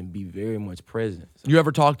things and be very much present. You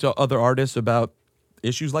ever talk to other artists about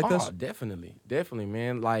issues like this? Oh, definitely,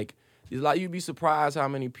 man. Like, it's like you'd be surprised how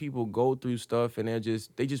many people go through stuff and they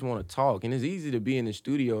just want to talk. And it's easy to be in the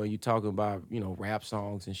studio and you talking about rap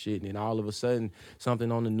songs and shit, and then all of a sudden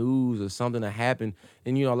something on the news or something that happened,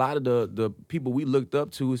 and a lot of the people we looked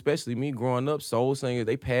up to, especially me growing up, soul singers,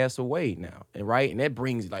 they pass away now, and that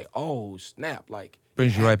brings like, oh snap, like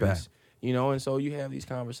Brings you right back. happens. And so you have these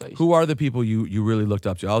conversations. Who are the people you really looked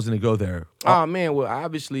up to? I was going to go there. Oh man,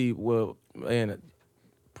 man,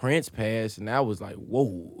 Prince passed, and that was like,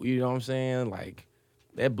 whoa, you know what I'm saying? Like,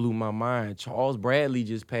 that blew my mind. Charles Bradley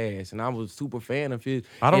just passed, and I was a super fan of his.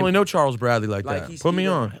 I don't And, really know Charles Bradley like that. he's Put me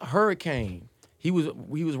even on. Hurricane. He was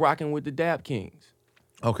rocking with the Dap Kings,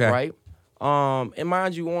 Okay. right? And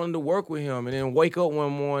mind you, wanted to work with him, and then wake up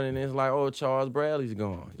one morning and it's like, oh, Charles Bradley's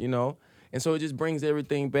gone, And so it just brings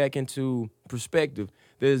everything back into perspective.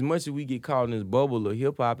 that as much as we get caught in this bubble of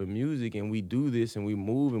hip hop and music, and we do this and we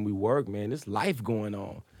move and we work, man, there's life going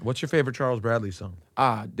on. What's your favorite Charles Bradley song?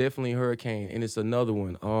 Definitely Hurricane, and it's another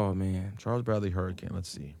one. Oh man, Charles Bradley Hurricane. Let's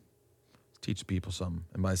see. Let's teach the people something.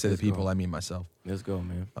 And by I say the people, I mean myself. Let's go,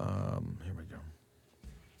 man. Here we go.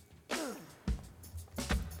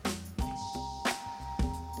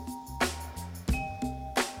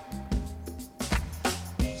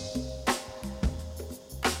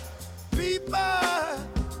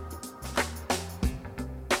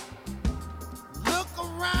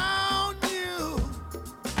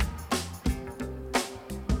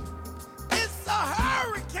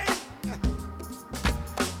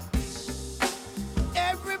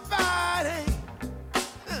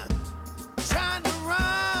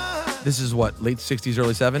 This is what, late 60s,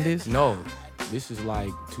 early 70s? No, this is like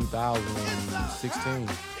 2016.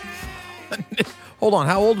 Hold on,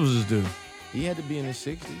 how old was this dude? He had to be in his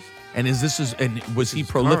 60s. And was he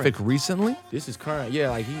prolific recently? This is current. Yeah,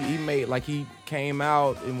 like he made, like he came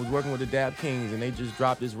out and was working with the Dap Kings, and they just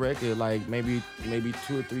dropped this record like maybe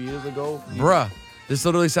 2 or 3 years ago. Bruh, this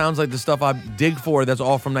literally sounds like the stuff I dig for that's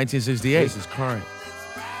all from 1968. This is current.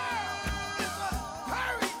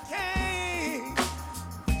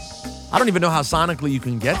 I don't even know how sonically you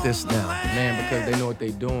can get this now. Man, because they know what they're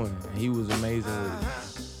doing. And he was amazing with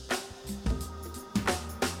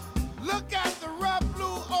it. Look at the rough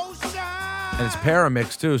blue ocean. And it's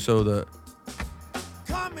paramix too, so the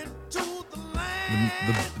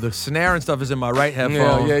snare and stuff is in my right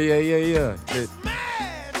headphone. Yeah. It's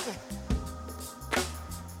mad.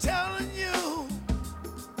 Telling you.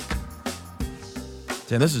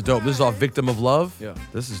 Damn, this is dope. This is off Victim of Love. Yeah.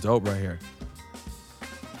 This is dope right here.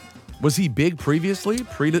 Was he big previously?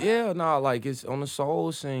 Yeah, no, like it's on the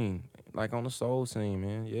soul scene. Like on the soul scene,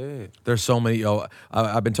 man. Yeah. There's so many.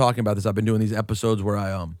 I've been talking about this. I've been doing these episodes where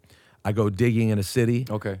I go digging in a city.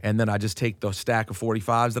 Okay. And then I just take the stack of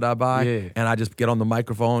 45s that I buy. Yeah. And I just get on the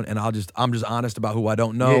microphone and I'm just honest about who I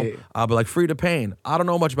don't know. Yeah. I'll be like, Free Pain. I don't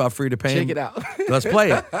know much about Free Pain. Check it out. Let's play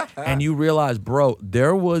it. And you realize, bro,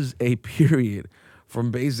 there was a period from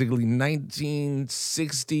basically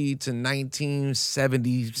 1960 to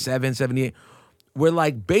 1977, 78, where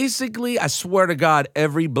like basically, I swear to God,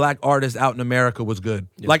 every black artist out in America was good.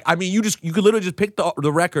 Yeah. Like, I mean, you could literally just pick the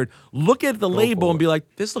record, look at the label and be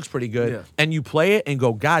like, this looks pretty good. Yeah. And you play it and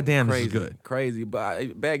go, God damn, this is good. Crazy.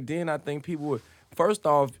 But back then, I think people were, first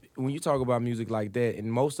off, when you talk about music like that,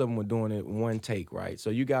 and most of them were doing it one take, right? So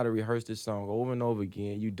you got to rehearse this song over and over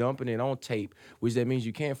again. You dumping it on tape, which that means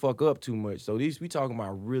you can't fuck up too much. So we talking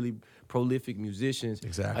about really prolific musicians.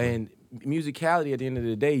 Exactly. And musicality at the end of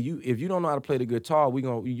the day, if you don't know how to play the guitar,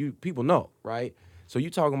 people know, right? So you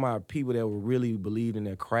talking about people that really believed in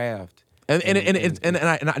their craft. And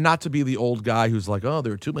not to be the old guy who's like, oh,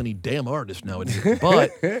 there are too many damn artists nowadays,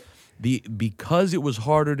 but because it was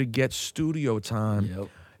harder to get studio time. Yep.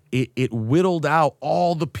 It whittled out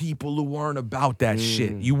all the people who weren't about that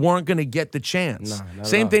shit. You weren't gonna get the chance. Nah,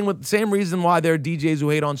 Same reason why there are DJs who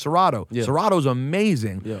hate on Serato. Yeah. Serato's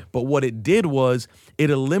amazing, yeah. But what it did was it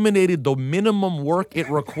eliminated the minimum work it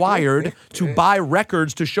required to buy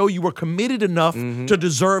records to show you were committed enough to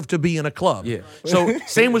deserve to be in a club. Yeah. So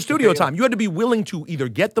same with studio time. You had to be willing to either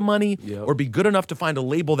get the money Yep. or be good enough to find a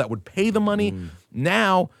label that would pay the money.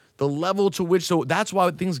 Now the level to which, so that's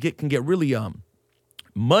why things can get really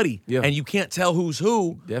muddy, yeah. And you can't tell who's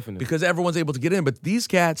who. Definitely. Because everyone's able to get in. But these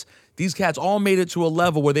cats all made it to a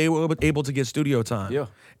level where they were able to get studio time. Yeah.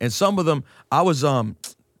 And some of them, I was I'm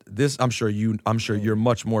sure you're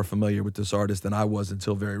much more familiar with this artist than I was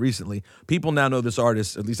until very recently. People now know this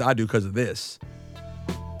artist, at least I do, because of this.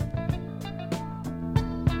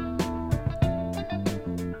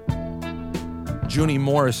 Junie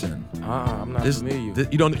Morrison. I'm not familiar.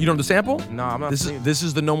 You don't know the sample? No, I'm not familiar. This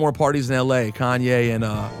is the No More Parties in L.A., Kanye and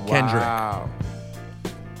Kendrick. Wow.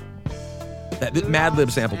 That Mad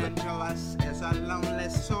Lib sampled it.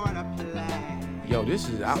 Yo,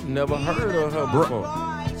 I've never heard of her before.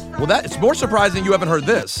 Well, it's more surprising you haven't heard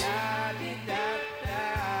this.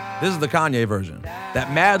 This is the Kanye version.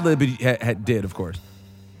 That Mad Lib did, of course.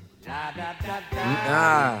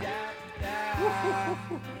 Yeah.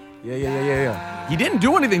 He didn't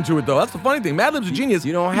do anything to it, though. That's the funny thing. Mad Lib's a genius.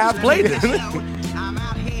 You don't have to play this. I'm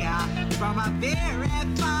out here from a very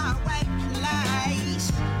far away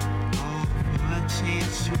place. Oh, for a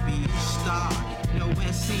chance to be a star.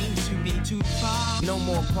 Nowhere seems to be too far. No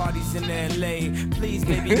more parties in LA. Please,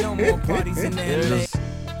 baby, no more parties in LA.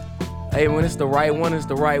 Hey, when it's the right one, it's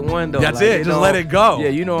the right one, though. That's it. Just let it go. Yeah,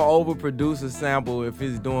 you don't overproduce a sample if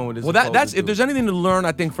it's doing what it's Well, supposed that's to if there's anything to learn,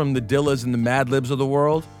 I think, from the Dillas and the Mad Libs of the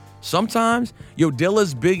world, Sometimes,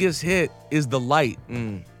 Dilla's biggest hit is The Light.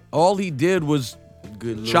 All he did was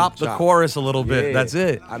chop the chorus a little bit. Yeah. That's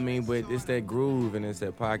it. I mean, but it's that groove and it's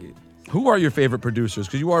that pocket. Who are your favorite producers?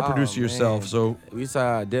 Because you are a producer yourself, man. so We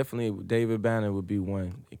saw definitely David Banner would be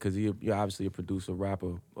one because you're obviously a producer,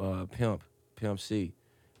 rapper, Pimp C,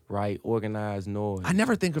 right? Organized Noise. I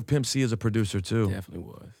never think of Pimp C as a producer too. Definitely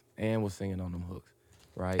was. And was singing on them hooks,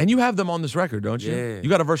 right? And you have them on this record, don't you? Yeah. You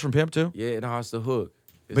got a verse from Pimp too? Yeah, no, it's the hook.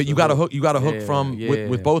 It's But you the got a hook. You got a hook Yeah, from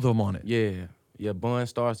with both of them on it. Yeah. Bun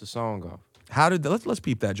starts the song off. How did let's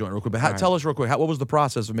peep that joint real quick? But tell us real quick. What was the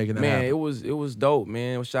process of making that Man, happen? it was dope,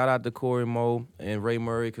 man. Shout out to Corey Moe and Ray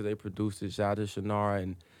Murray because they produced it. Shout out to Shannara,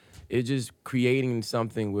 and it just creating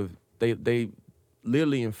something with they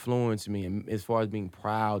literally influenced me and as far as being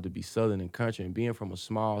proud to be Southern and country and being from a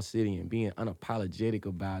small city and being unapologetic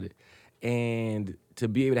about it, and to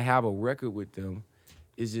be able to have a record with them.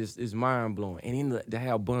 It's mind blowing, and then to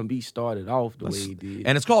have Bun B started off the way he did,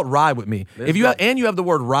 And it's called "Ride with Me." Let's You go. have the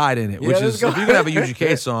word "ride" in it, which let's is go. if you can have a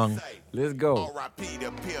UGK song. let's go.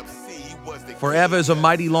 "Forever Is a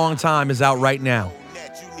Mighty Long Time" is out right now.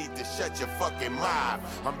 You need to shut your fucking mouth.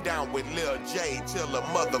 I'm down with Lil J till a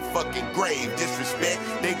motherfucking grave. Disrespect,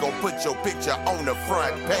 they gon' put your picture on the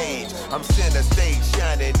front page. I'm center stage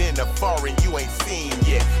shining in a foreign you ain't seen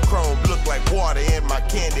yet. Chrome look like water and my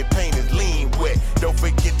candy paint is lean wet. Don't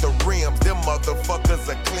forget the rims, them motherfuckers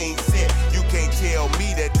a clean set. You can't tell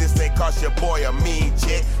me that this ain't cost your boy a mean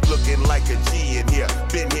check. Looking like a G in here.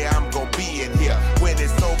 Been here, I'm gon' be in here. When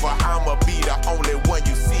it's over, I'ma be the only one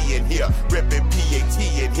you see in here. Rippin' PAT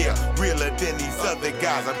in here. Realer than these other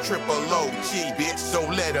guys. I'm triple OG, bitch.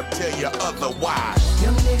 Don't let them tell you otherwise.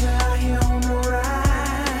 Young nigga out here on the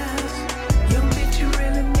rise. Young bitch, you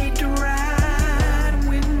really need to ride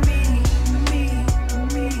with me.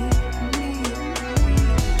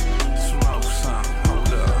 Smoke some,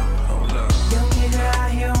 hold up. Young nigga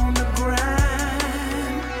out here on the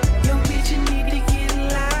grind. Young bitch, you need to get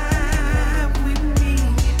live with me.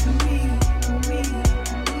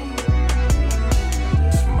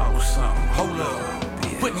 Smoke some, hold up.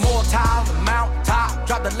 Put more tile to mount top.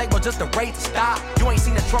 Drop the label just to raise the stop. You ain't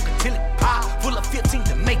seen the trunk until it pop. Full of 15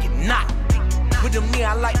 to make it not. With them near,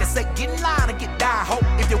 I like to say, get in line and get down, ho.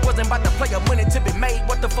 If it wasn't about to play a money to be made,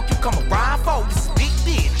 what the fuck you come around for? This is big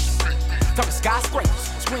business. Talking skyscrapers,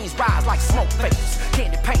 screens rise like smoke vapors.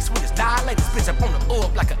 Candy paints when it's dilated, spins up on the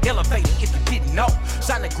up like an elevator. If you didn't know,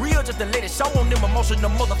 shine the grill just to let it show on them emotional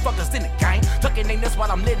motherfuckers in the game. Tucking in this while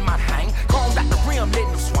I'm letting mine hang. Chromed out the rim, letting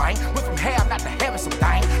them swing. Went from half not to having some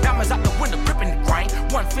thing. Diamonds out the window, gripping the grain.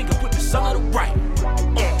 One finger with the sun of the rain.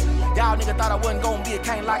 Y'all nigga thought I wasn't gonna be a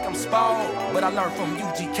king like I'm spoiled, but I learned from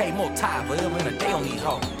UGK more time forever in a day on these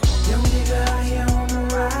hoes. Young nigga out here on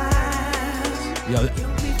the rise. Yo,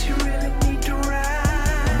 Young bitch, you really need to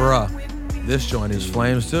ride. bruh, this joint is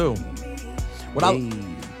flames too. What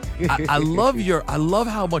I love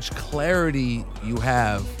how much clarity you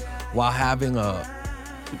have while having a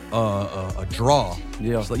draw.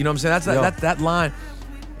 Yeah. So, you know what I'm saying? That line.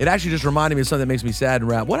 It actually just reminded me of something that makes me sad in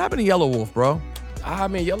rap. What happened to Yellow Wolf, bro? I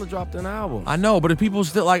mean, Yellow dropped an album. I know, but if people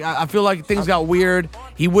still like, I feel like things got weird.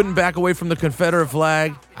 He wouldn't back away from the Confederate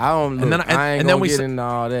flag. I don't look. And then- I ain't and then gonna we get s- into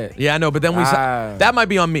all that. Yeah, I know, but then that might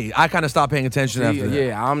be on me. I kind of stopped paying attention after that.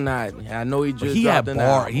 Yeah, I'm not. I know he just He had dropped an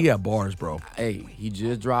album. He had bars, bro. Hey, he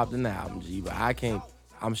just dropped an album, G, but I can't.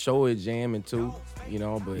 I'm sure it's jamming too, you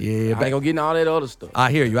know, but Yeah, I ain't but- gonna get into all that other stuff.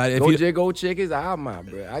 I hear you. Go check his album out,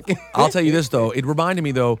 bro. I can. I'll tell you this though. It reminded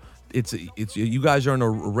me though. It's you guys are in a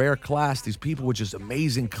rare class. These people with just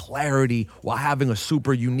amazing clarity while having a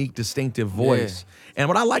super unique, distinctive voice. And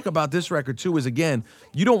what I like about this record too is again,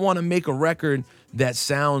 you don't want to make a record that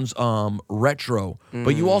sounds retro,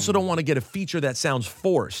 but you also don't want to get a feature that sounds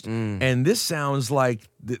forced. And this sounds like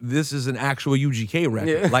this is an actual UGK record.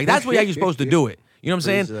 Yeah. Like that's the way you're supposed to do it. You know what I'm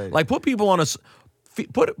saying? Appreciate it. Like put people on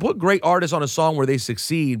put great artists on a song where they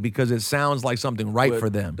succeed because it sounds like something right But for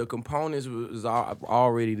them. The components was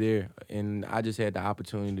already there, and I just had the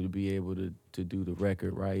opportunity to be able to do the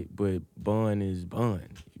record, right? But Bun is Bun.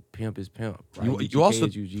 Pimp is Pimp, right? You UGK also-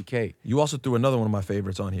 is UGK. You also threw another one of my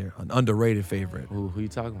favorites on here, an underrated favorite, Who you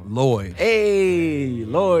talking about? Lloyd. Hey,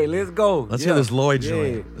 Lloyd, let's go. Let's Yeah. hear this Lloyd Yeah.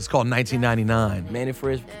 joint. It's called 1999. Manny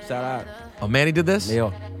Fresh, shout out. Oh, Manny did this?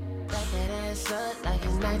 Yeah. Back that ass up like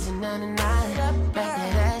it's 1999. Back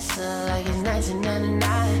that ass up like it's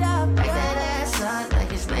 1999. Back that ass up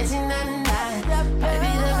like it's 1999. Baby,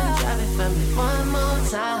 let me drop it for me one more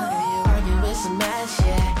time. Girl, you working with some ass,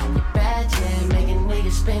 yeah. You bad, yeah. Making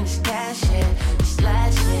niggas spend this cash, yeah. You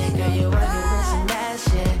slash, yeah. Girl, you working with some ass,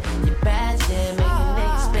 yeah. You bad, yeah. Making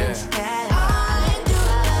niggas spend this cash.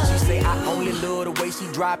 She say I only love the way say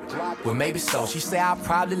she drop it. Well, maybe so. She say I'll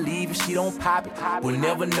probably leave if she don't pop it. We'll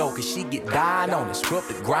never know, cause she get dying on it. Scrub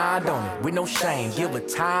the grind on it, with no shame. Give her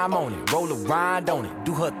time on it, roll a rind on it,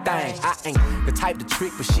 do her thing. I ain't the type to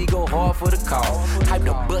trick, but she go hard for the call. Type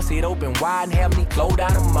to bust it open wide and have me close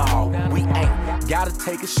down the mall. We ain't gotta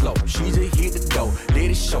take it slow. She just hit the dough, let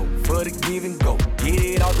it show for the give and go. Get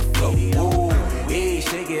it off the floor. Ooh, yeah,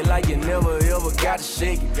 shake it like you never ever got to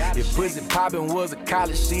shake it. If pussy poppin' was a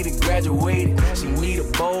college, she done graduated. She need a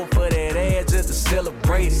bowl for that ass just to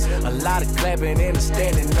celebrate it. A lot of clapping and a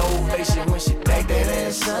standing ovation when she take that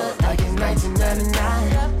ass up like in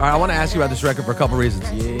 1999. All right, I want to ask you about this record for a couple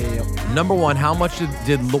reasons. Yeah. Number one, how much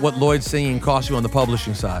did what Lloyd's singing cost you on the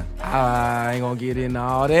publishing side? I ain't gonna get into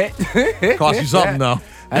all that. Cost you something though.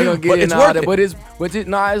 I ain't gonna get But into it's all worth that, it. but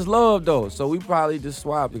it's love though. So we probably just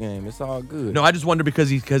swap the game. It's all good. No, I just wonder because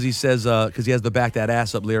he says because he has the back that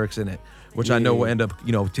ass up lyrics in it, which I know will end up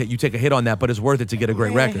you take a hit on that, but it's worth it to get a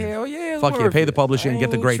great record. Hell yeah, it's Fuck yeah, worth pay it. the publisher and I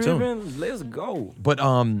get the ain't great tripping. tune. Let's go. But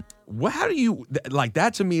how do you like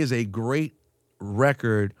that? To me is a great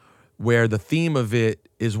record where the theme of it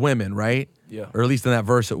is women, right? Yeah. Or at least in that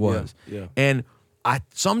verse it was. Yeah. And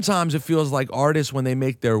sometimes it feels like artists when they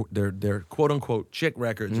make their quote unquote chick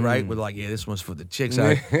records, right? With like, yeah, this one's for the chicks.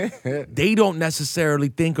 They don't necessarily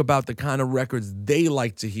think about the kind of records they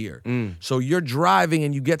like to hear. So you're driving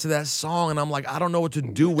and you get to that song, and I'm like, I don't know what to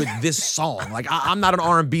do with this song. Like I'm not an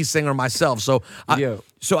R&B singer myself, so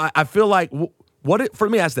I feel like for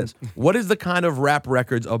me, ask this: what is the kind of rap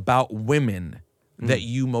records about women that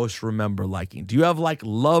you most remember liking? Do you have like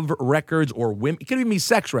love records or women? It could even be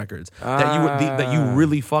sex records that you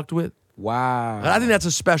really fucked with. Wow. And I think that's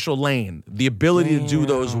a special lane. The ability to do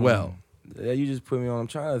those well. Yeah, you just put me on. I'm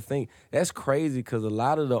trying to think. That's crazy because a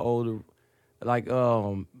lot of the older, like,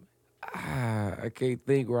 I can't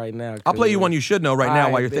think right now. I'll play you one you should know right now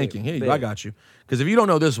Alright, while you're thinking. Here you go, I got you. Because if you don't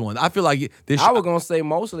know this one, I feel like this. I was gonna say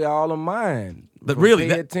mostly all of mine. But really,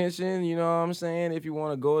 pay attention. You know what I'm saying? If you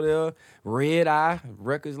want to go there, Red Eye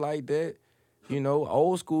records like that.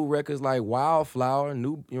 Old school records like Wildflower,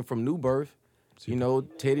 from New Birth.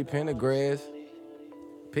 Teddy Pendergrass.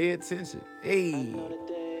 Pay attention. Hey.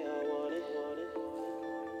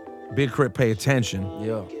 Big Crit, pay attention.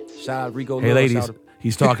 Yeah. Shout out Rico. Hey, Love, ladies, shout out-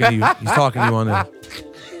 he's talking to you. He's talking to you on this.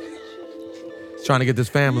 He's trying to get this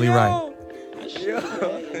family right.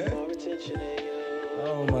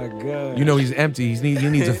 Oh my God. He's empty. He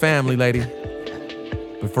needs a family, lady.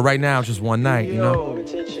 But for right now, it's just one night,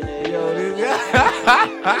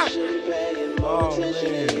 Oh man.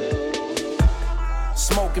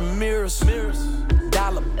 Smoking mirrors,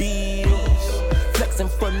 dollar bills, flexing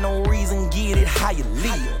for no reason, get it how you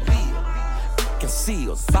live.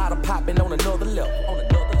 Conceals, bottle popping on another level.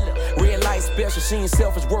 Red light special, she ain't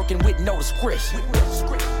selfish, working with no discretion.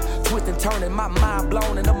 Twisting, turning, my mind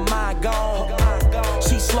blown and her mind gone.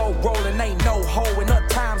 She slow rolling, ain't no hole in her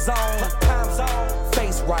time zone.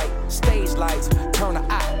 Face right, stage lights, turn her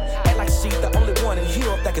eye. Act like she's the only one in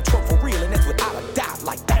here that can twerk for real, and that's without a doubt.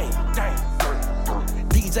 Like damn.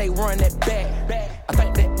 DJ run that back. I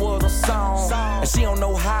think that was a song, and she don't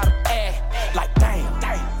know how to act. Like damn.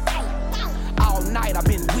 All night I've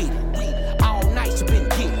been with it. All night she been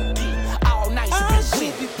getting. All night she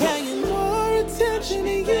been with it. Paying more attention to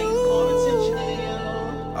you.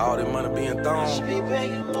 All that money being thrown.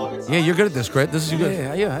 Yeah, you're good at this, Crit. This is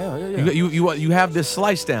good. Yeah. You have this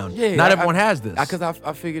slice down. Yeah, Not everyone has this. Because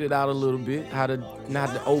I figured it out a little bit, how to not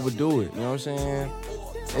to overdo it. You know what I'm saying?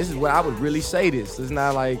 This is what I would really say this. It's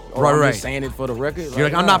not like, I'm just saying it for the record. You're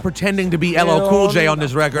like, I'm not pretending to be LL Cool J on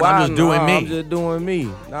this record. I'm just doing me. I'm just doing me.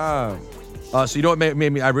 Nah. So you know what made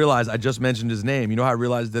me, I realized, I just mentioned his name. You know how I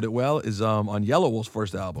realized did it well? Is on Yellow Wolf's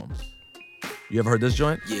first album. You ever heard this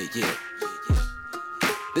joint? Yeah.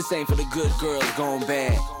 This ain't for the good girls going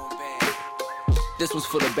bad. This was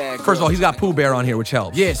for the bad girls. First of all, he's got Pooh Bear on here, which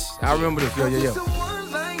helps. Yes, I remember this. Yeah.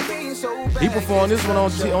 He performed this one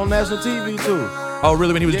on national TV too. Oh,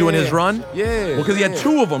 really? When he was doing his run? Yeah. Well, because he had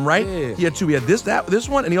two of them, right? Yeah. He had two. He had this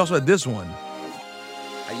one, and he also had this one.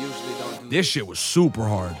 I usually don't do This shit was super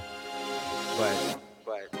hard. but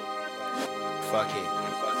fuck it.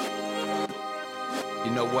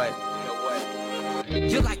 You know what?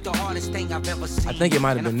 You're like the hardest thing I've ever seen. I think it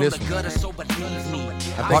might have been this one. I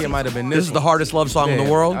I think it might have been this This is the hardest love song in the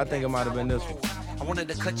world. I think it might have been this one. I wanted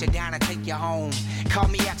to cut you down and take you home. Call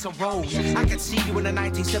me Axl Rose. I could see you in a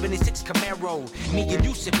 1976 Camaro. Me and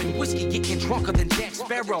you sipping whiskey, getting drunker than Jack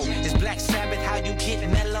Sparrow. Is Black Sabbath how you get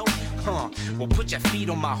mellow? Well, put your feet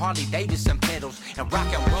on my Harley Davidson pedals and rock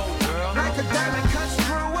and roll, girl. Like a diamond cuts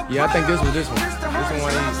through a Yeah, I think this was this one. It's the This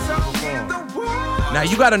one hardest he in performed. the world. Now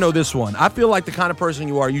you got to know this one. I feel like the kind of person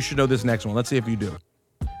you are, you should know this next one. Let's see if you do.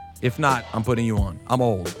 If not, I'm putting you on. I'm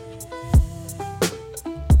old.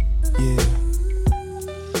 Yeah.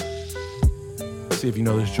 See if you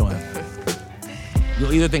know this joint.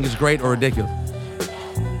 You'll either think it's great or ridiculous.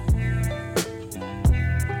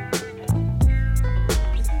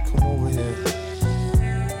 Come over here.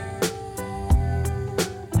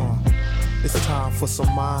 It's time for some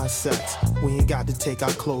mindsets. We ain't got to take our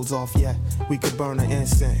clothes off yet. We could burn an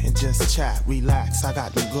incense and just chat, relax. I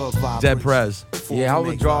got the good vibe. Dead Prez. Yeah, I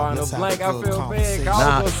was drawing a blank. I feel bad.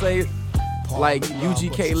 I was gonna say like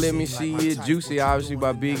UGK, Let Me See It, Juicy, obviously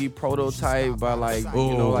by Biggie, Prototype by like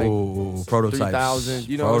you know like Prototypes. 3000,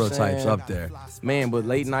 you know what I'm Prototypes saying? up there. Man, but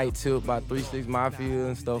Late Night Tip by 3 6 Mafia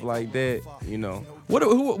and stuff like that, you know.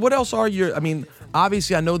 What else are your? I mean,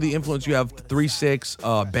 obviously, I know the influence you have. 3 6,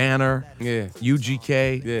 Banner, Yeah.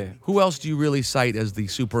 UGK. Yeah. Who else do you really cite as the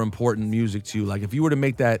super important music to you? Like, if you were to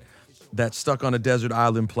make that Stuck on a Desert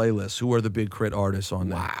Island playlist, who are the big crit artists on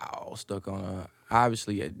that? Wow, stuck on a.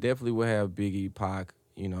 Obviously, I definitely would have Biggie, Pac.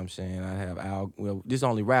 You know what I'm saying? I have Al. Well, this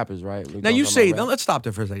only rappers, right? Now you say. Now let's stop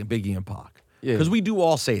there for a second. Biggie and Pac. Yeah. Because we do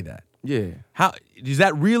all say that. Yeah. How is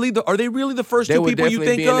that really? Are they really the first They two would people you definitely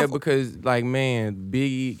think be in there of? because, like, man,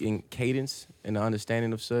 Biggie and cadence and the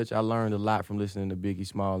understanding of such, I learned a lot from listening to Biggie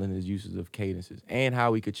Small and his uses of cadences and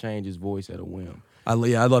how he could change his voice at a whim. I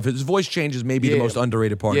love it. His voice change is maybe the most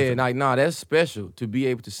underrated part of Yeah, it. like, nah, that's special to be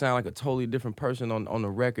able to sound like a totally different person on the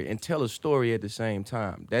record and tell a story at the same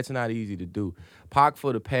time. That's not easy to do. Pac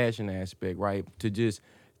for the passion aspect, right? To just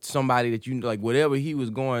somebody that you like, whatever he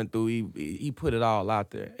was going through, he put it all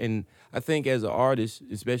out there. And I think as an artist,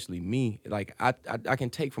 especially me, like I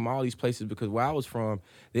can take from all these places because where I was from,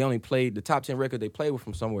 they only played the top 10 record they played were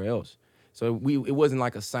from somewhere else. So it wasn't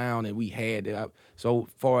like a sound that we had. So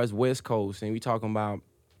far as West Coast, and we talking about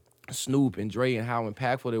Snoop and Dre and how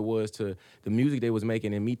impactful it was to the music they was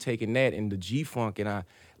making and me taking that and the G-Funk and I,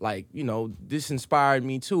 like, you know, this inspired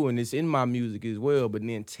me too and it's in my music as well. But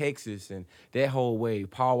then Texas and that whole wave,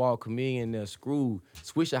 Paul Wall, Chameleon, Screw,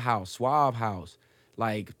 Swisher House, Suave House,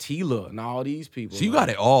 like Tila and all these people. So you got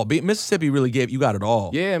it all. Mississippi really you got it all.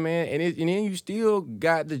 Yeah, man, and then you still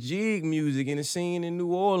got the jig music and the scene in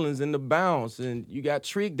New Orleans and the bounce, and you got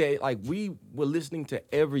Trick Day. Like, we were listening to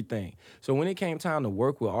everything. So when it came time to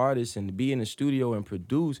work with artists and to be in the studio and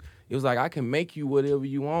produce, it was like I can make you whatever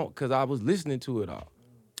you want because I was listening to it all.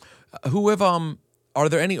 Are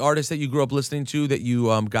there any artists that you grew up listening to that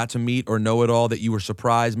you got to meet or know at all that you were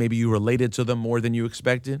surprised? Maybe you related to them more than you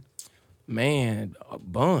expected? Man,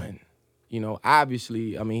 Bun. You know,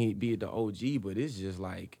 obviously, I mean, he'd be the OG, but it's just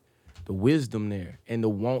like the wisdom there and the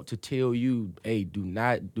want to tell you, hey, do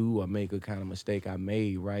not do or make a kind of mistake I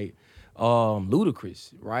made, right?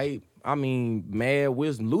 Ludacris, right? I mean, mad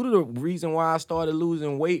wisdom. Luda, the reason why I started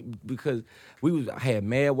losing weight because I had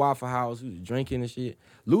mad Waffle House, we was drinking and shit.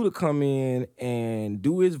 Luda come in and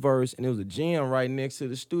do his verse, and there was a gym right next to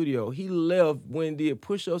the studio. He left, went and did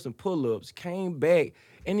push-ups and pull-ups, came back,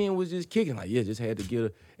 and then was just kicking, like, yeah, just had to get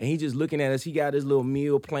her. And he just looking at us. He got his little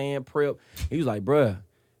meal plan prep. He was like, bruh,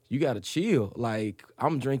 you got to chill. Like,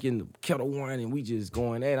 I'm drinking Kettle One, and we just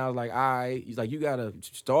going at it. I was like, all right. He's like, you got to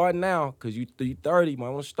start now because you 30. You might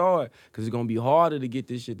want to start because it's going to be harder to get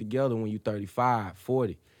this shit together when you 35,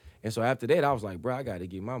 40. And so after that, I was like, bro, I got to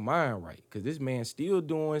get my mind right because this man's still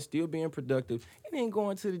being productive, and then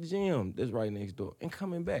going to the gym that's right next door and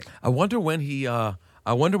coming back. I wonder when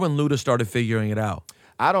Luda started figuring it out.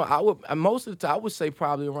 Most of the time, I would say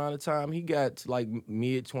probably around the time he got to like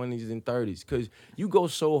mid-20s and 30s because you go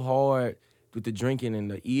so hard with the drinking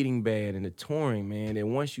and the eating bad and the touring, man,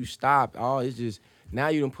 and once you stop, it's just, now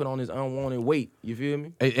you done put on this unwanted weight, you feel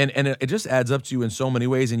me? And it just adds up to you in so many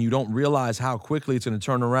ways, and you don't realize how quickly it's going to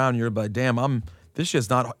turn around. You're like, damn, this shit's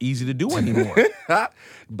not easy to do anymore.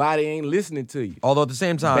 Body ain't listening to you. Although at the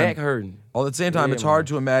same time, back hurting. Although at the same time, Yeah, it's hard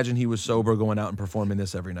to imagine he was sober going out and performing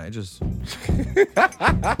this every night. Just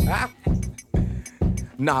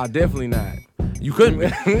Nah, definitely not. You couldn't.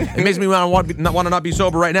 It makes me want to not be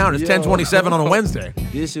sober right now, and it's 10:27 on a Wednesday.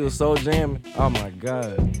 This shit was so jamming. Oh my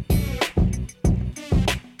God.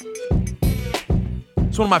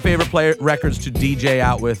 It's one of my favorite records to DJ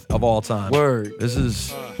out with of all time. Word. This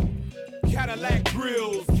is. Cadillac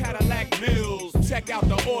grills, Cadillac mills. Check out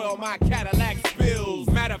the oil my Cadillac spills.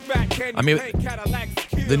 Matter of fact, can you paint Cadillac's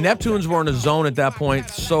kills? The Neptunes were in a zone at that point,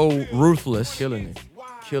 so ruthless. Killing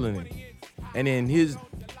it. And then his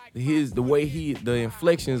the way the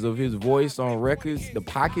inflections of his voice on records, the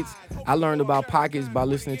pockets. I learned about pockets by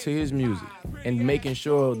listening to his music and making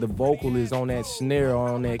sure the vocal is on that snare or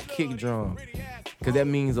on that kick drum, because that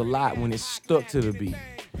means a lot when it's stuck to the beat.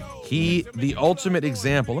 The ultimate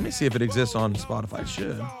example. Let me see if it exists on Spotify. It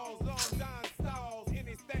should.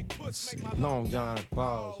 Let's see. Long John,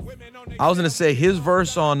 pause. I was gonna say his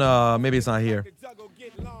verse on maybe it's not here.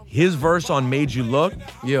 His verse on "Made You Look"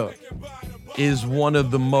 is one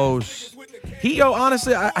of the most.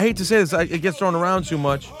 Honestly, I hate to say this, it gets thrown around too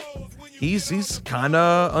much. He's kind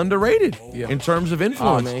of underrated in terms of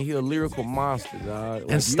influence. Oh man, he a lyrical monster, dog.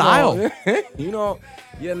 And style. You don't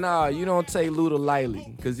take Luda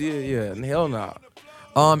lightly, cause hell nah.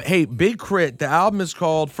 Hey, Big Crit, the album is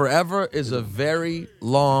called "Forever Is a Very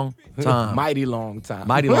Long Time." Mighty long time.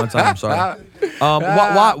 Mighty long time. Sorry.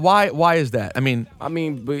 Why is that? I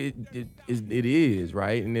mean, but it is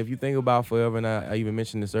right. And if you think about forever, and I even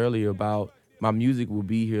mentioned this earlier about my music will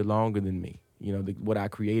be here longer than me. You know, what I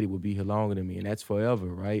created will be here longer than me, and that's forever,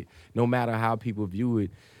 right? No matter how people view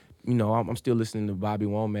it. You know, I'm still listening to Bobby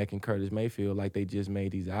Womack and Curtis Mayfield like they just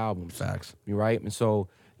made these albums. Facts. Right? And so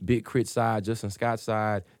Big Crit side, Justin Scott's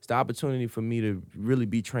side, it's the opportunity for me to really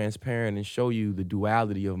be transparent and show you the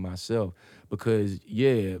duality of myself. Because,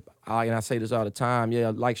 I say this all the time,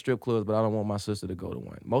 I like strip clubs, but I don't want my sister to go to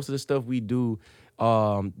one. Most of the stuff we do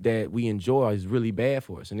that we enjoy is really bad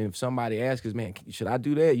for us. And if somebody asks us, man, should I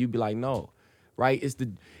do that? You'd be like, no. Right? It's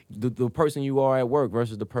the person you are at work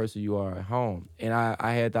versus the person you are at home. And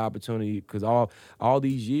I had the opportunity, because all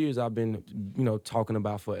these years I've been, talking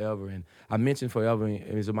about forever. And I mentioned forever, and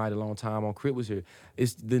it's a mighty long time on Crit was here.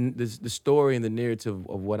 It's the story and the narrative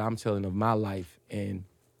of what I'm telling of my life. And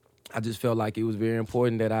I just felt like it was very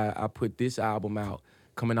important that I put this album out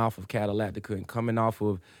coming off of Catalactica and coming off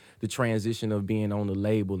of the transition of being on the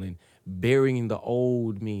label and burying the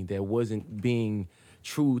old me that wasn't being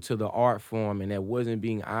true to the art form and that wasn't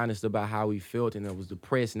being honest about how he felt, and that was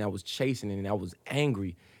depressed and I was chasing and I was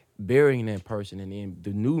angry, burying that person, and then the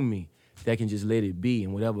new me that can just let it be,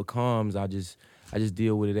 and whatever comes, I just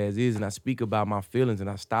deal with it as is, and I speak about my feelings, and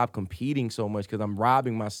I stop competing so much because I'm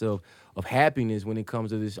robbing myself of happiness when it comes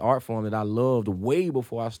to this art form that I loved way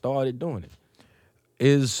before I started doing it.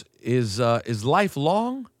 Is life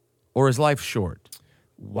long or is life short?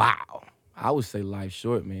 Wow. I would say life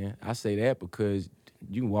short, man. I say that because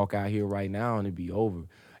you can walk out here right now and it be over.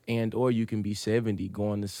 Or you can be 70,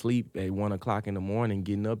 going to sleep at 1 o'clock in the morning,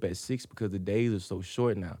 getting up at 6 because the days are so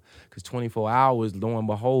short now. Because 24 hours, lo and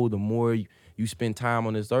behold, the more you spend time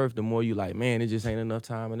on this earth, the more you like, man, it just ain't enough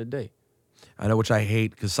time in the day. I know, which I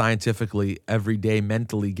hate, because scientifically, every day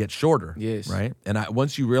mentally gets shorter. Yes. Right? And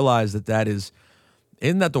once you realize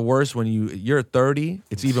isn't that the worst when you're 30?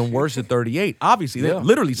 It's even worse at 38. Obviously,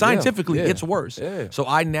 literally, scientifically, it's worse. Yeah. So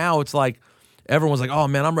it's like, everyone's like, oh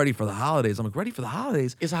man, I'm ready for the holidays. I'm like, ready for the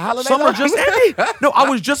holidays? It's a holiday. Summer just ended. No, I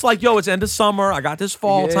was just like, yo, it's end of summer. I got this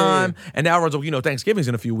fall time. And now everyone's like, Thanksgiving's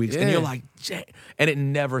in a few weeks. And you're like, and it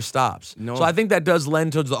never stops. No. So I think that does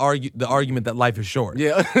lend towards the argument that life is short.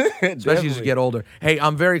 Yeah. Especially as you get older. Hey,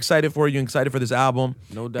 I'm very excited for you, excited for this album.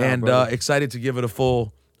 No doubt, and excited to give it a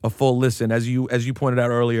full listen. As you pointed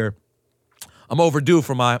out earlier, I'm overdue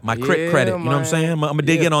for my crit credit. You know what I'm saying? I'm gonna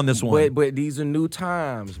dig in on this one. But these are new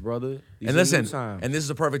times, brother. And listen, and this is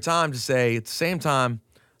the perfect time to say, at the same time,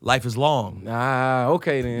 life is long.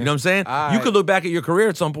 Okay then. You know what I'm saying? All you right. could look back at your career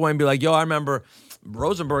at some point and be like, yo, I remember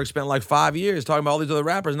Rosenberg spent like 5 years talking about all these other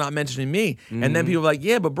rappers not mentioning me. Mm-hmm. And then people are like,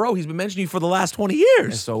 yeah, but bro, he's been mentioning you for the last 20 years.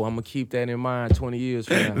 And so I'm going to keep that in mind 20 years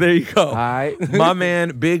from now. There you go. All right. My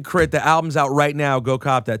man, Big Crit, the album's out right now. Go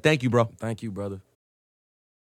cop that. Thank you, bro. Thank you, brother.